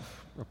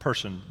himself, a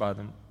person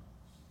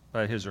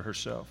by his or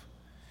herself.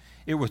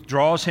 It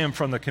withdraws him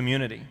from the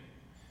community.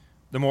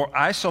 The more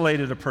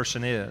isolated a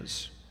person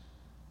is,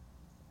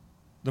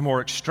 the more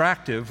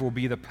extractive will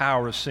be the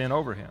power of sin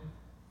over him.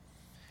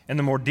 And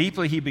the more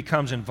deeply he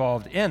becomes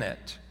involved in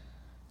it,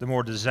 the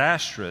more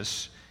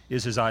disastrous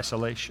is his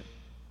isolation.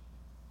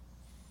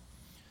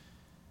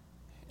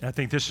 And I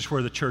think this is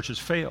where the church has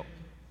failed.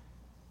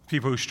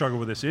 People who struggle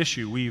with this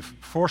issue, we've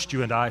forced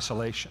you into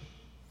isolation.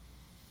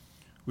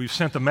 We've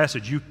sent the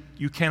message,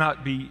 you cannot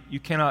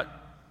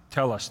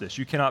tell us this.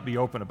 You cannot be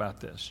open about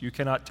this. You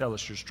cannot tell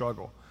us your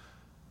struggle.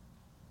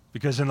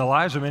 Because in the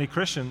lives of many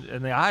Christians,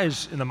 in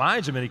the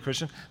minds of many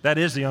Christians, that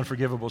is the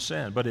unforgivable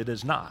sin, but it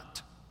is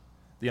not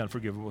the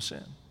unforgivable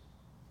sin.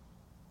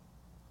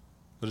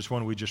 But it's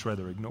one we just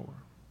rather ignore.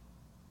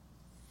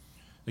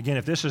 Again,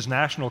 if this is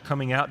National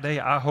Coming Out Day,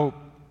 I hope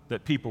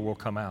that people will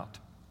come out.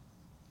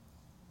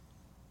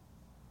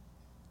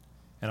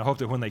 And I hope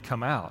that when they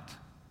come out,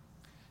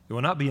 it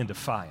will not be in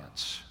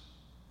defiance,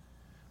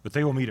 but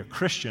they will meet a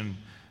Christian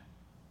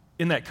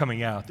in that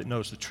coming out that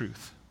knows the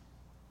truth,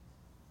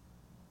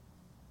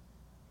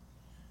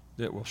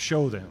 that will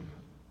show them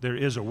there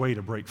is a way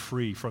to break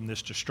free from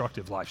this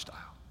destructive lifestyle.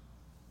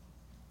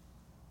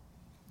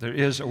 There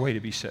is a way to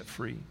be set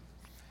free.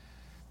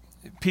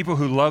 People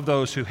who love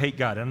those who hate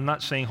God, and I'm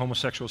not saying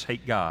homosexuals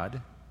hate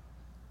God,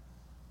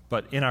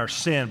 but in our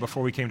sin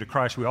before we came to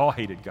Christ, we all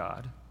hated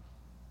God.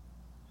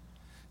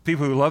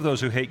 People who love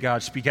those who hate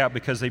God speak out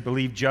because they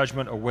believe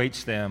judgment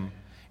awaits them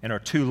and are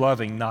too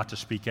loving not to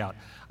speak out.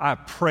 I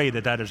pray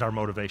that that is our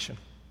motivation,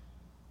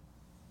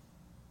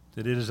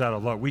 that it is out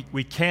of love.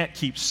 We can't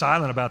keep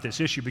silent about this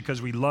issue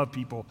because we love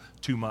people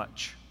too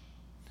much.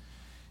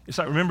 It's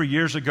like, remember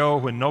years ago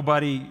when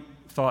nobody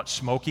thought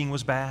smoking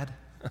was bad?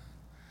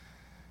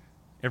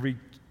 Every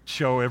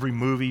show, every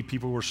movie,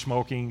 people were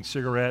smoking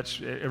cigarettes.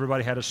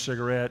 Everybody had a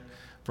cigarette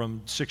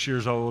from 6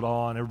 years old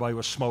on. Everybody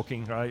was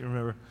smoking, right?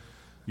 Remember?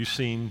 You've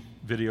seen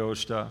video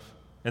stuff.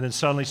 And then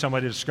suddenly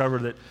somebody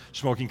discovered that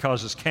smoking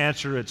causes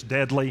cancer, it's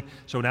deadly.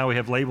 So now we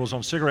have labels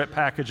on cigarette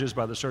packages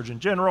by the Surgeon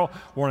General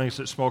warning us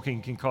that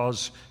smoking can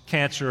cause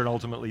cancer and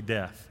ultimately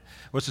death.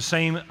 Well, it's the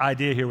same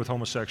idea here with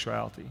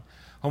homosexuality.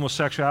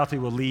 Homosexuality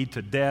will lead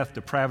to death,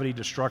 depravity,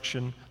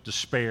 destruction,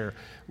 despair.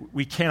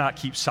 We cannot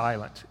keep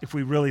silent. If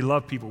we really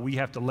love people, we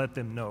have to let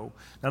them know.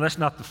 Now, that's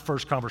not the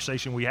first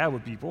conversation we have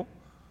with people.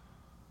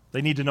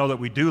 They need to know that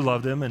we do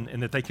love them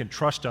and that they can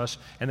trust us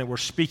and that we're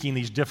speaking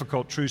these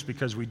difficult truths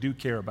because we do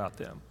care about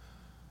them.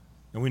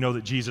 And we know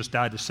that Jesus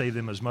died to save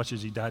them as much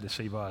as he died to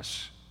save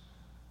us.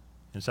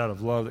 It's out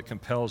of love that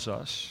compels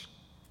us.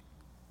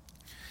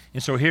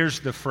 And so here's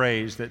the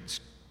phrase that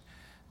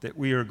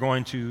we are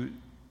going to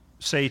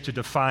say to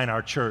define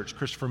our church.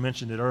 Christopher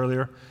mentioned it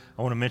earlier.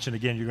 I want to mention it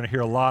again. You're going to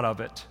hear a lot of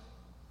it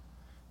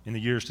in the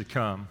years to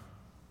come.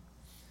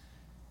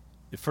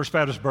 At First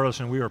Baptist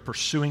Burleson, we are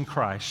pursuing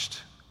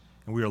Christ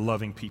and we are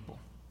loving people.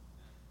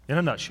 In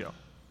a nutshell.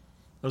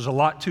 There's a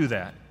lot to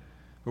that.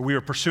 But we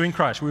are pursuing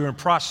Christ. We are in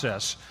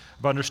process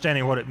of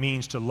understanding what it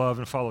means to love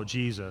and follow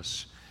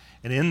Jesus.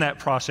 And in that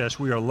process,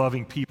 we are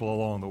loving people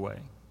along the way.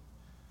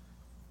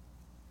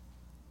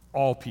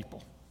 All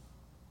people.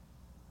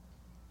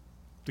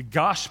 The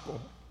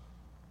gospel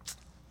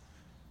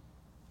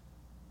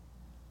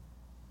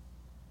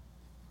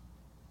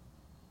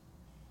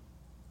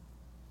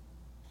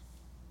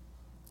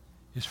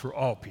is for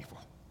all people.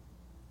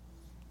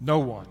 No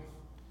one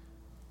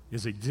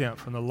is exempt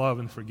from the love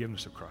and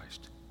forgiveness of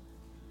Christ.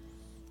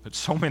 But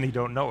so many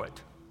don't know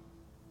it.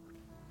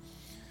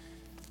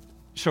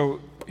 So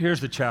here's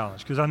the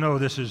challenge, because I know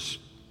this is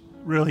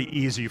really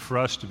easy for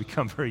us to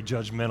become very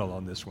judgmental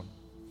on this one.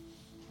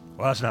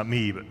 Well, that's not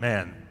me, but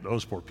man,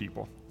 those poor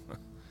people.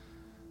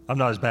 I'm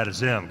not as bad as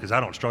them because I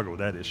don't struggle with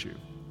that issue.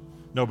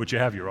 No, but you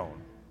have your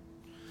own.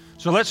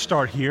 So let's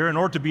start here. In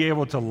order to be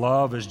able to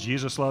love as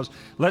Jesus loves,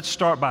 let's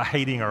start by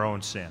hating our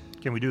own sin.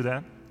 Can we do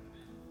that?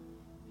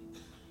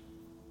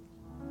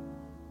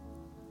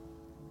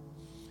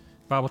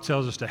 The Bible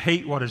tells us to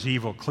hate what is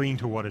evil, cling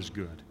to what is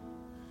good.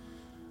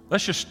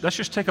 Let's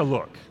just take a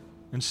look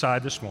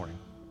inside this morning.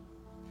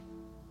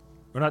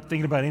 We're not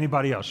thinking about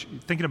anybody else. We're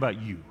thinking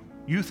about you.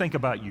 You think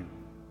about you.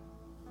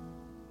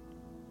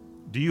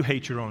 Do you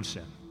hate your own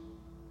sin?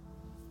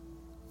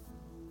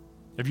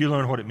 Have you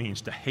learned what it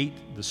means to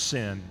hate the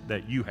sin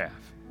that you have?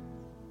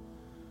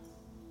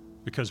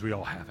 Because we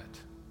all have it.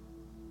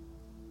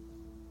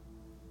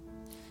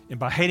 And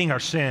by hating our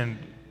sin,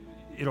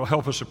 it'll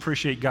help us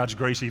appreciate God's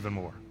grace even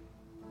more.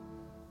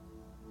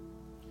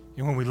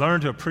 And when we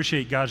learn to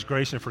appreciate God's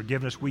grace and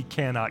forgiveness, we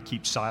cannot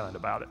keep silent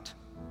about it.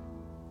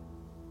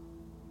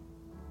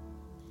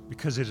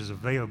 Because it is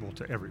available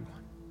to everyone.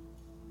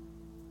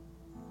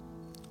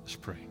 Let's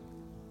pray.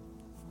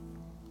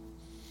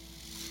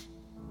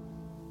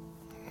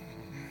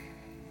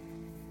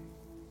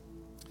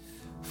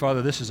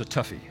 Father, this is a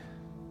toughie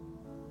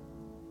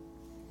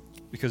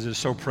because it is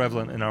so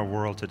prevalent in our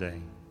world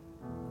today.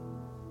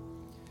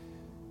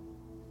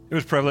 It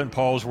was prevalent in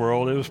Paul's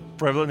world. It was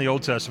prevalent in the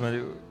Old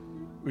Testament.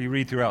 We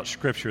read throughout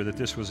Scripture that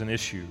this was an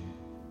issue.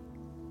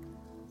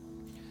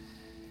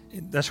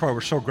 That's why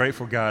we're so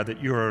grateful, God,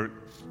 that you are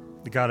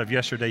the God of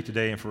yesterday,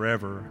 today, and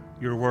forever.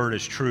 Your word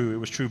is true. It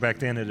was true back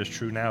then. It is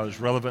true now. It was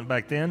relevant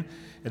back then.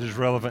 It is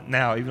relevant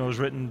now. Even though it was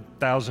written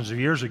thousands of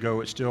years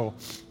ago, it still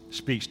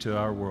speaks to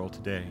our world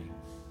today.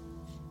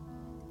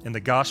 And the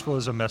gospel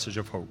is a message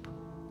of hope.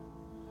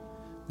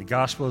 The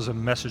gospel is a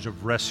message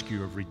of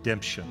rescue, of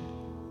redemption.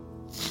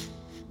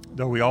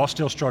 Though we all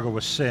still struggle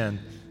with sin,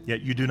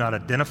 yet you do not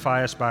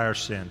identify us by our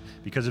sin.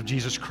 Because of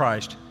Jesus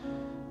Christ,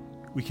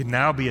 we can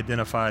now be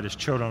identified as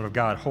children of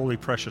God, holy,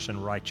 precious,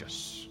 and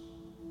righteous.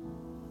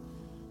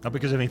 Not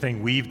because of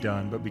anything we've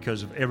done, but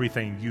because of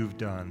everything you've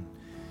done.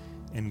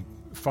 And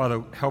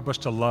Father, help us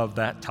to love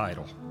that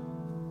title,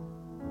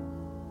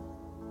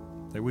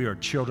 that we are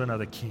children of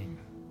the King.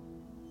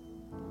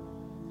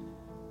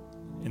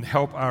 And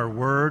help our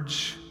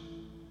words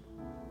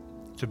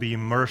to be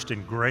immersed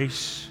in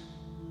grace,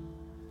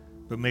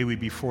 but may we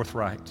be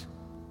forthright.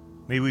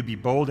 May we be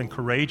bold and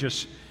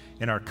courageous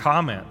in our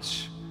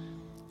comments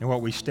and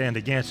what we stand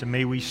against, and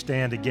may we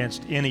stand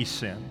against any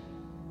sin.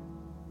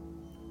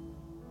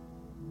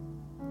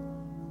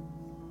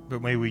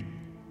 But may we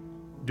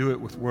do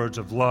it with words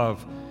of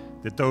love,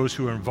 that those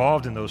who are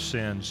involved in those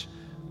sins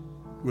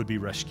would be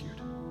rescued.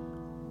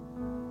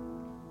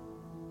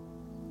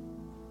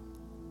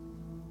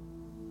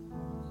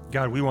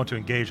 God, we want to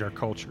engage our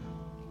culture.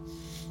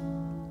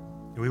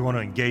 And we want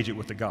to engage it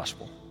with the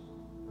gospel.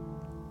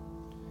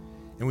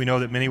 And we know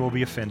that many will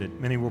be offended.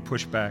 Many will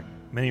push back.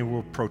 Many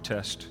will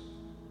protest.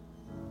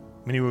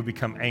 Many will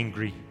become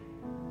angry.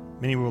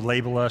 Many will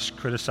label us,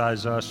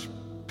 criticize us,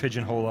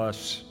 pigeonhole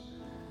us.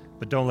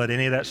 But don't let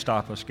any of that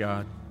stop us,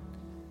 God.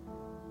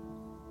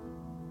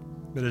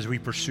 But as we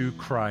pursue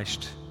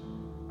Christ,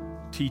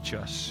 teach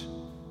us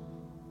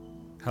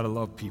how to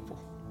love people.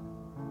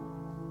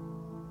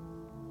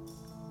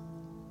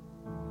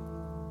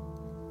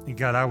 And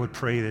God, I would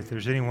pray that if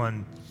there's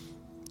anyone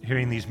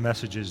hearing these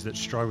messages that's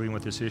struggling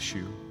with this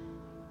issue,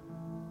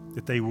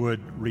 that they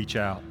would reach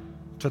out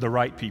to the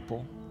right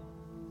people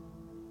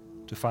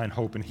to find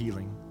hope and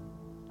healing.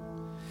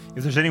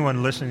 If there's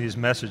anyone listening to these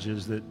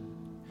messages that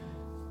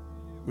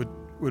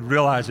would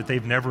realize that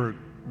they've never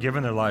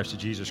given their lives to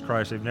Jesus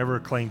Christ. They've never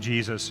claimed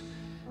Jesus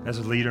as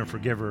a leader and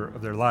forgiver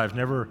of their lives,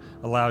 never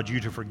allowed you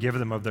to forgive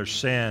them of their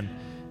sin,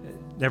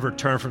 never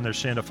turned from their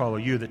sin to follow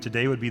you, that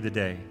today would be the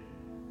day.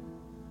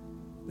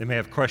 They may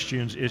have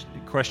questions,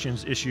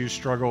 issues,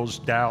 struggles,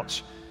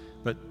 doubts,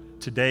 but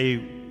today,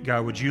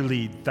 God, would you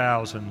lead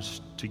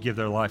thousands to give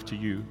their life to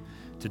you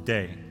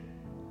today,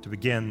 to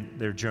begin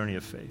their journey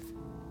of faith.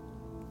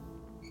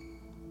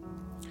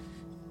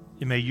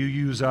 And may you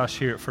use us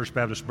here at First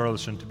Baptist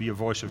Burleson to be a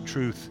voice of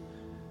truth,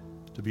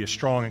 to be a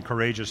strong and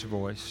courageous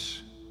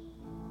voice,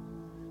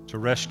 to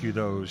rescue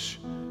those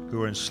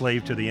who are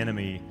enslaved to the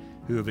enemy,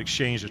 who have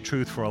exchanged the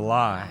truth for a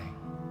lie,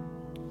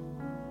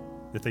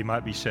 that they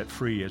might be set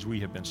free as we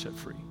have been set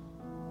free.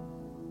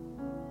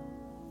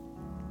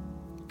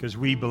 Because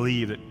we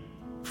believe that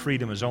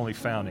freedom is only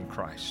found in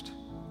Christ.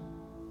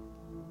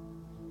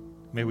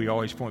 May we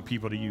always point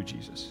people to you,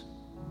 Jesus.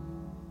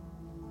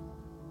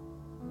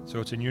 So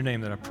it's in your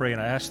name that I pray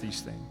and I ask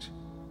these things,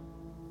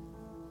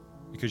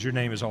 because your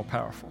name is all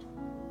powerful.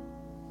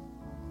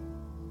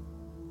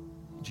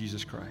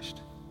 Jesus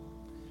Christ.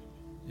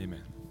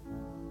 Amen.